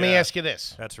 Let me Yeah. ask you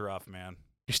this. That's rough, man.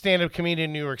 You're stand-up comedian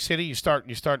in New York City. You start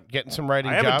getting some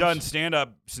writing I haven't jobs. done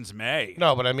stand-up since May.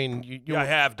 No, but I mean, you Yeah, I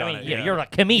have done it. Yeah, Yeah. you're a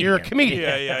comedian. You're a comedian.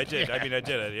 Yeah, I did. I mean, I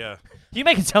did it. Yeah. You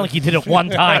make it sound like you did it one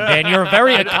time, Dan. You're a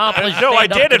very accomplished. No, I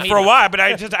stand-up did it for a comedian. while, but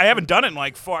I haven't done it in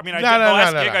like 4. I mean, No, the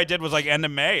last no, gig no. I did was like end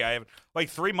of May. I have like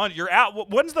 3 months. You're out.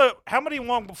 How many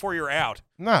long before you're out?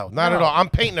 No, not at all. I'm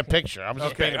painting a picture. I'm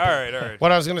just Okay, painting all a picture. right.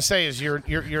 What I was going to say is you're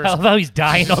I love how he's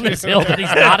dying on this hill that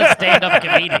he's not a stand-up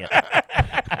comedian.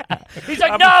 He's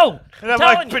like, no. And I'm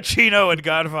telling like you. Pacino and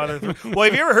Godfather 3. Well,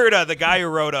 have you ever heard the guy who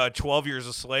wrote 12 Years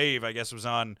a Slave? I guess he was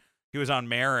on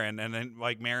Marin, and then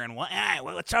like Marin, well,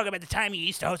 let's talk about the time he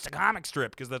used to host a comic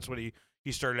strip, because that's what he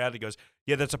started out. He goes,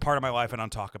 yeah, that's a part of my life I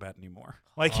don't talk about anymore.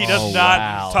 Like he does Oh, not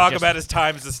wow. talk Just- about his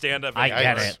time as a stand-up. I get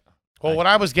anymore. it. Well, what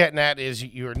I was getting at is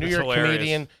you're a New That's York hilarious.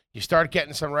 comedian. You start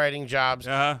getting some writing jobs.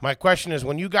 Uh-huh. My question is,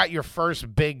 when you got your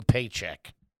first big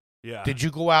paycheck, Yeah. did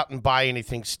you go out and buy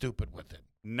anything stupid with it?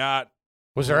 Not.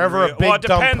 Was there ever a Well, big it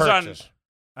dumb depends on- purchase?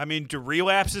 I mean, do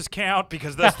relapses count?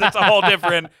 Because that's a whole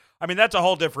different. I mean, that's a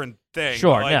whole different thing.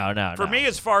 Sure, Like, no. For me,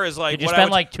 as far as like, Did you what I spend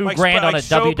would- like $2 like, grand on like a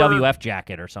sober- WWF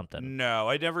jacket or something? No,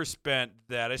 I never spent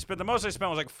that. The most I spent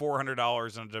was like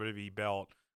 $400 on a WWE belt,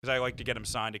 because I like to get them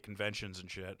signed at conventions and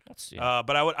shit.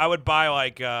 But I would buy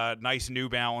like nice New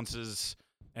Balances,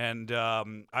 and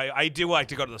I do like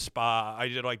to go to the spa. I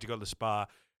did like to go to the spa,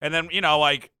 and then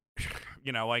like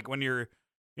when you're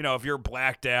if you're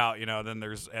blacked out, then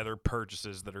there's other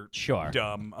purchases that are Sure.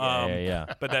 dumb. Yeah.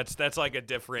 But that's like a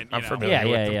different. I'm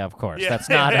familiar. Yeah, of course. Yeah, That's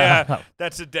not. yeah.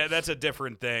 That's a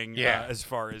different thing. Yeah. As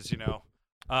far as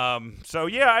So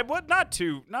yeah, I would not.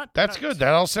 That's good.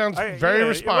 That all sounds very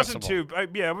responsible. It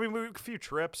wasn't too. A few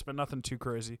trips, but nothing too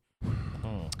crazy.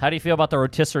 How do you feel about the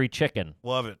rotisserie chicken?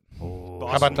 Love it.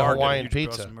 How about the Hawaiian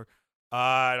pizza?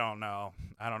 I don't know.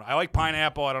 I like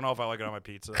pineapple. I don't know if I like it on my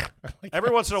pizza. Every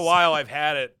once in a while, I've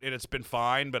had it and it's been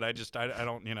fine, but I don't. I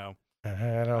don't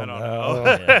I don't know.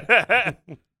 know.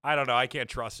 I don't know. I can't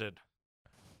trust it.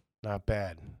 Not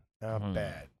bad. Not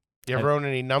bad. You ever own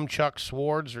any nunchuck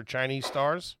swords or Chinese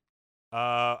stars?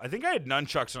 I think I had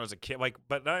nunchucks when I was a kid,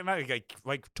 but not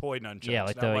like toy nunchucks. Yeah,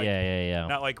 like not yeah.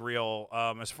 Not like real.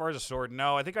 As far as a sword,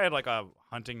 no. I think I had like a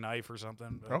hunting knife or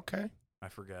something. But Okay. I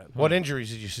forget. What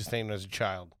injuries did you sustain as a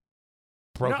child?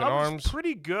 Broken I was arms?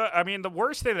 pretty good. I mean, the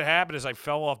worst thing that happened is I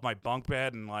fell off my bunk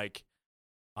bed and like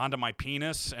onto my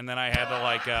penis, and then I had to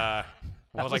like I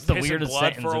was like the pissing weirdest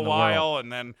blood sentence for a in the while,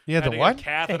 and then You had had the to what? get a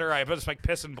catheter. I was like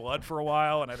pissing blood for a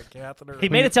while, and I had a catheter. He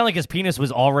made it sound like his penis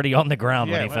was already on the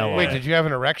ground when he fell Wait, off. did you have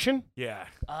an erection? Yeah.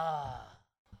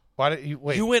 Why did you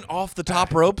wait? You went off the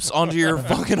top ropes onto your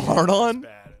fucking hard-on?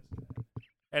 Bad.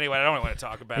 Anyway, I don't want to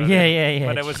talk about it.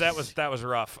 Yeah. But that was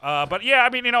rough. But yeah, I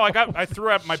mean, I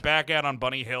threw up my back out on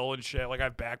Bunny Hill and shit. Like I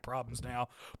have back problems now,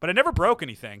 but I never broke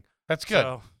anything. That's good.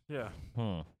 So, yeah.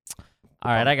 All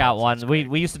right, I got one.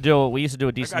 We used to do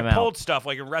a decent I amount. pulled stuff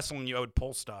like in wrestling. I would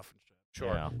pull stuff. And shit.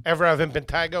 Sure. Yeah. Ever have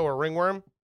impetigo or ringworm?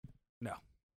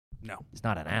 No. It's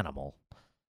not an animal.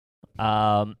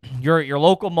 Your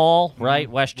local mall, right?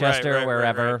 Westchester, right,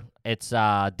 wherever. right. It's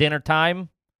dinner time.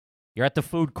 You're at the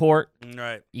food court.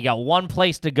 Right. You got one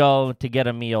place to go to get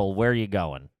a meal. Where are you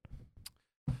going?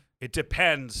 It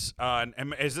depends on.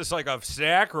 Is this like a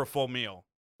snack or a full meal?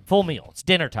 Full meal. It's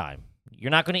dinner time. You're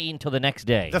not going to eat until the next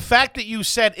day. The fact that you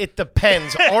said it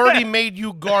depends already made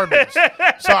you garbage.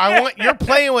 So you're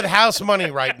playing with house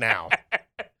money right now.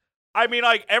 I mean,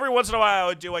 like every once in a while, I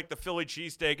would do like the Philly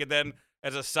cheesesteak, and then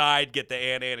as a side, get the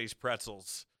Aunt Annie's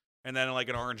pretzels, and then like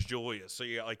an Orange Julius. So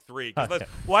you got like 3. 'Cause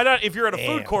why not? If you're at a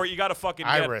food Damn. court, you got to fucking.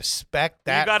 I Get, respect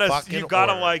that. you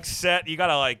gotta order. like set. You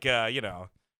gotta like I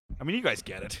mean, you guys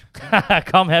get it.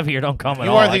 Come heavy or don't come at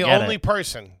You all. are I the get only it.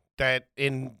 person that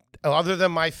other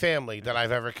than my family that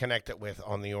I've ever connected with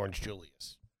on the Orange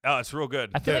Julius. Oh, it's real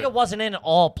good. I feel like Dude. it wasn't in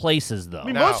all places, though. I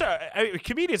mean, No. most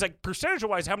comedians, like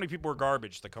percentage-wise, how many people are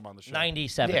garbage that come on the show?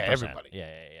 97%. Yeah, everybody. Yeah.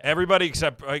 Everybody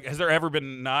except. Like, has there ever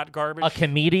been not garbage? A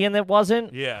comedian that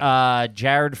wasn't? Yeah.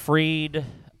 Jared Freed. Chris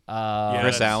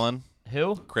that's- Allen.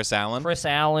 Who? Chris Allen. Chris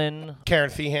Allen. Karen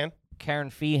Feehan.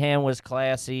 Karen Feehan was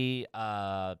classy.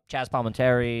 Chaz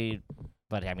Palminteri.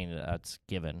 But, I mean, that's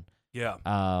given. Yeah.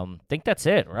 Think that's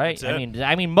it, right? That's it.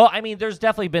 I mean, there's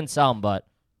definitely been some, but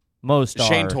most are.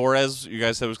 Shane Torres, you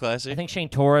guys said was classy? I think Shane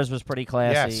Torres was pretty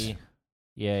classy.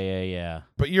 Yes. Yeah.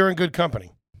 But you're in good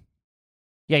company.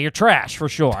 Yeah, you're trash for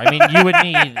sure. I mean, you would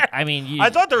need. I mean, I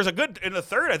thought there was a good in the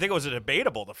third. I think it was a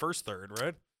debatable, the first third,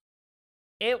 right?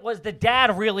 It was the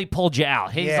dad really pulled you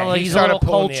out. He's Yeah, a, he he's a started little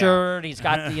pulling you out. cultured. He's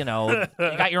got the, you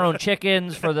got your own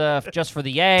chickens for the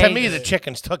eggs. To me, the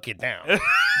chickens took you down. Who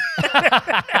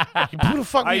the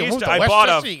fuck I you used moved to. to I West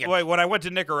bought Michigan? when I went to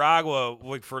Nicaragua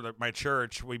for my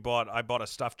church. I bought a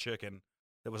stuffed chicken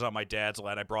that was on my dad's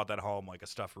land. I brought that home like a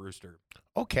stuffed rooster.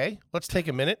 Okay, let's take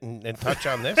a minute and touch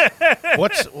on this.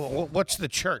 What's the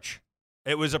church?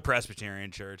 It was a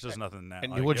Presbyterian church. There's nothing that.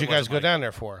 And like, what'd it you guys wasn't go like down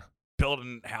there for?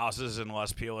 Building houses in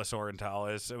Las Pilas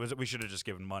Orientales. We should have just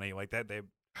given money like that.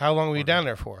 How long were you down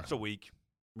there for? It's a week.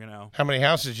 How many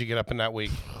houses did you get up in that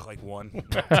week? Like one or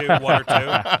two.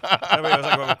 I mean, it was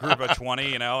like a group of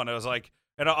 20, and it was like,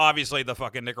 and obviously the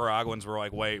fucking Nicaraguans were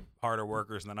like way harder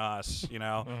workers than us,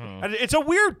 Mm-hmm. And it's a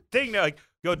weird thing to like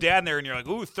go down there and you're like,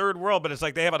 ooh, third world, but it's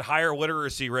like they have a higher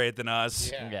literacy rate than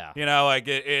us. Yeah. Like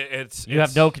it's You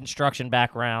have no construction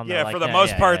background. Yeah, They're for like, the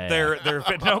most part, yeah. they're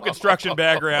no construction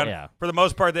background. Yeah. For the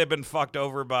most part, they've been fucked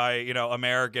over by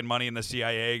American money and the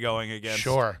CIA going against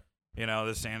Sure. the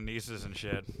Sandinistas and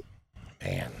shit.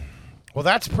 Man. Well,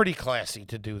 that's pretty classy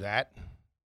to do that.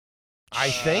 I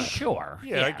think. Sure.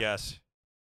 Yeah, I guess.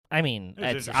 I mean,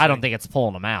 It's I don't interesting. think it's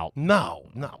pulling them out. No.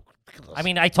 I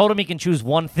mean, I told him he can choose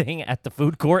one thing at the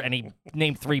food court, and he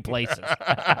named 3 places.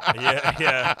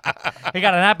 Yeah. He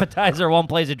got an appetizer at one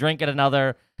place, a drink at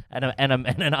another, and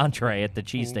an entree at the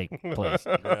cheesesteak place.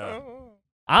 Yeah.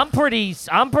 I'm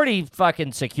pretty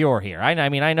fucking secure here. I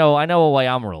mean, I know a way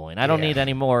I'm ruling. I don't Yeah. need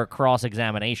any more cross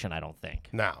examination. I don't think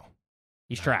No.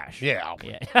 he's trash. Yeah.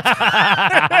 Okay.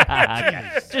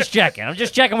 Just checking. I'm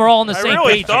just checking. We're all on the I same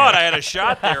really page. thought here. I had a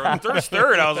shot there. When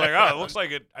third, I was like, oh, it looks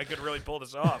like I could really pull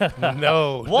this off.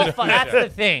 No. Well, that's the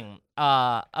thing.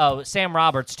 Sam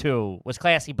Roberts too was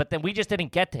classy, but then we just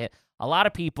didn't get to it. A lot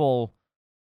of people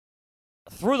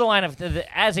through the line of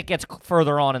as it gets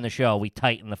further on in the show, we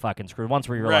tighten the fucking screw once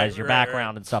we realize your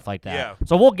background and stuff like that. Yeah.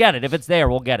 So we'll get it if it's there.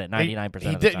 We'll get it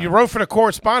 99% of the time. You wrote for the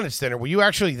correspondence dinner. Were you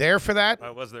actually there for that?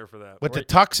 I was there for that. With the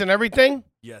tux and everything?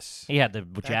 Yes. He had the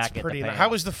That's jacket. pretty the nice. pants. How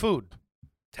was the food?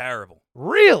 Terrible.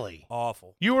 Really?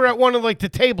 Awful. You were at one of like the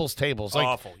tables. Like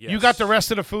Awful. Yes. you got the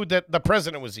rest of the food that the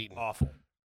president was eating. Awful.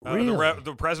 Really?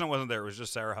 The president wasn't there. It was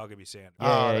just Sarah Huckabee Sanders. Oh,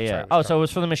 Yeah, that's yeah. right, it Oh, was so it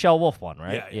was for the Michelle Wolf one,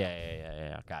 right? Yeah.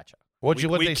 Yeah. Gotcha. What we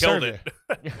they killed serve it.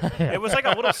 It was like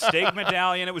a little steak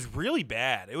medallion. It was really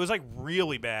bad. It was like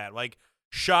really bad, like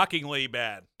shockingly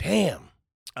bad. Damn.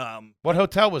 It What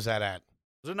hotel was that at?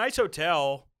 was a nice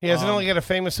hotel. Yeah, isn't it like at a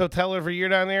famous hotel every year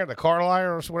down there, the Carlisle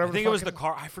or whatever? I think it was the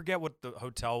car. I forget what the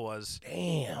hotel was.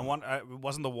 Damn. It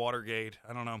wasn't the Watergate.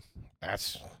 I don't know.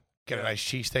 That's get a nice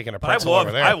cheesesteak and a But pretzel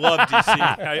over there. I love DC.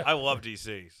 I love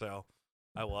DC. So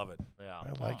I love it. Yeah.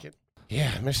 I like it. Yeah,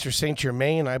 Mr. Saint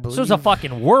Germain, I believe. This was a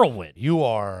fucking whirlwind. You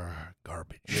are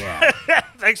garbage. Yeah.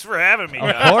 Thanks for having me,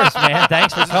 Of guys. course, man.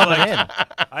 Thanks for coming in.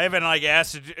 I haven't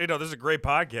asked. This is a great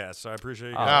podcast, so I appreciate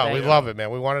you. Oh, Oh, thank we you. love it, man.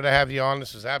 We wanted to have you on.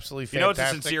 This was absolutely You know, it's a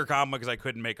fantastic. sincere compliment because I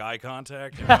couldn't make eye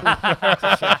contact.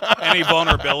 Any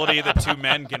vulnerability that two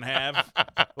men can have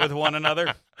with one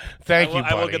another. Thank you,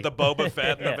 I look buddy. at the Boba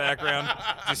Fett in the background.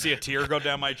 You see a tear go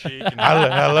down my cheek. And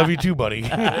I love you too, buddy.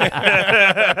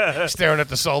 Staring at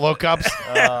the solo cups.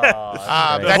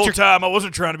 Oh, the that's whole your- time I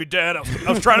wasn't trying to be dad. I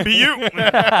was trying to be you.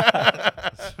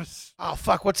 Oh,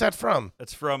 fuck. What's that from?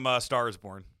 That's from Star is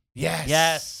Born. Yes.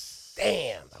 Yes.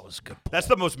 Damn, that was a good. That's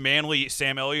the most manly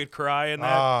Sam Elliott cry in that.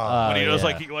 Oh, when he does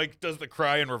yeah. he does the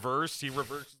cry in reverse. He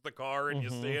reverses the car and you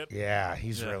see it. yeah,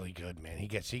 he's Yeah. really good, man. He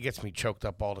gets me choked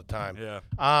up all the time. Yeah.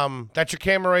 That's your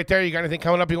camera right there. You got anything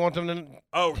coming up you want them to?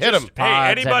 Oh, Hit just, 'em. Hey,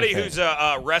 Pods, anybody everything. who's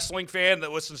a wrestling fan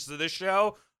that listens to this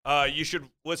show, you should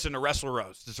listen to Wrestler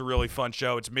Roast. It's a really fun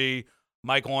show. It's me,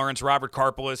 Mike Lawrence, Robert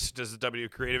Karpelis does the W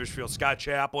Creative Field, Scott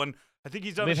Chaplin. I think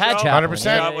he's done We've the had show. Chaplin. 100%.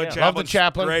 Yeah, yeah. Love the Chaplin's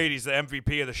Chaplin. Great. He's the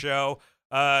MVP of the show.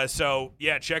 So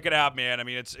yeah, check it out, man. I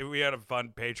mean, we had a fun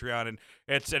Patreon, and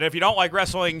if you don't like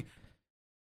wrestling,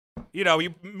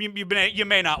 you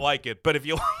may not like it, but if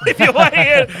you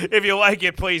like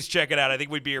it, please check it out. I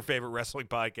think we'd be your favorite wrestling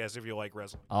podcast if you like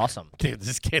wrestling. Awesome. Dude,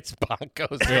 this kid's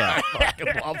bonkers. Yeah. I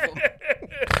fucking love him.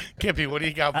 Kippy, what do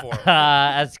you got for him?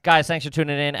 As guys, thanks for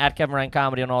tuning in at Kevin Ryan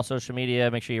Comedy on all social media.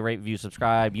 Make sure you rate, review,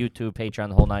 subscribe, YouTube, Patreon,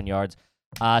 the whole 9 yards.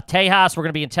 Tejas, we're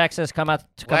gonna be in Texas. Come out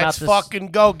Let's this, fucking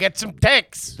go get some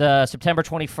ticks. the September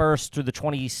 21st through the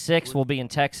 26th. We'll be in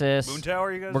Texas. Moon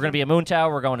Tower, you guys? We're gonna be at Moon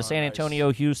Tower. We're going to San nice.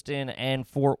 Antonio, Houston, and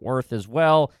Fort Worth as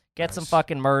well. Get some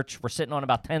fucking merch. We're sitting on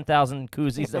about 10,000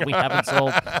 koozies that we haven't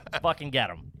sold. Fucking get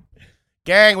them.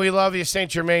 Gang, we love you.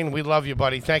 Saint Germain, we love you,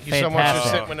 buddy. Thank you so much for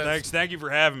Fantastic. sitting with us. Thank you for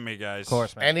having me, guys. Of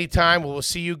course, man. Anytime. We'll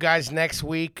see you guys next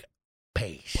week.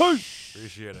 Peace.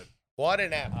 Appreciate it. What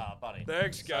an app. Buddy.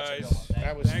 Thanks, guys.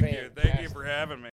 That was Thank you fantastic. for having me.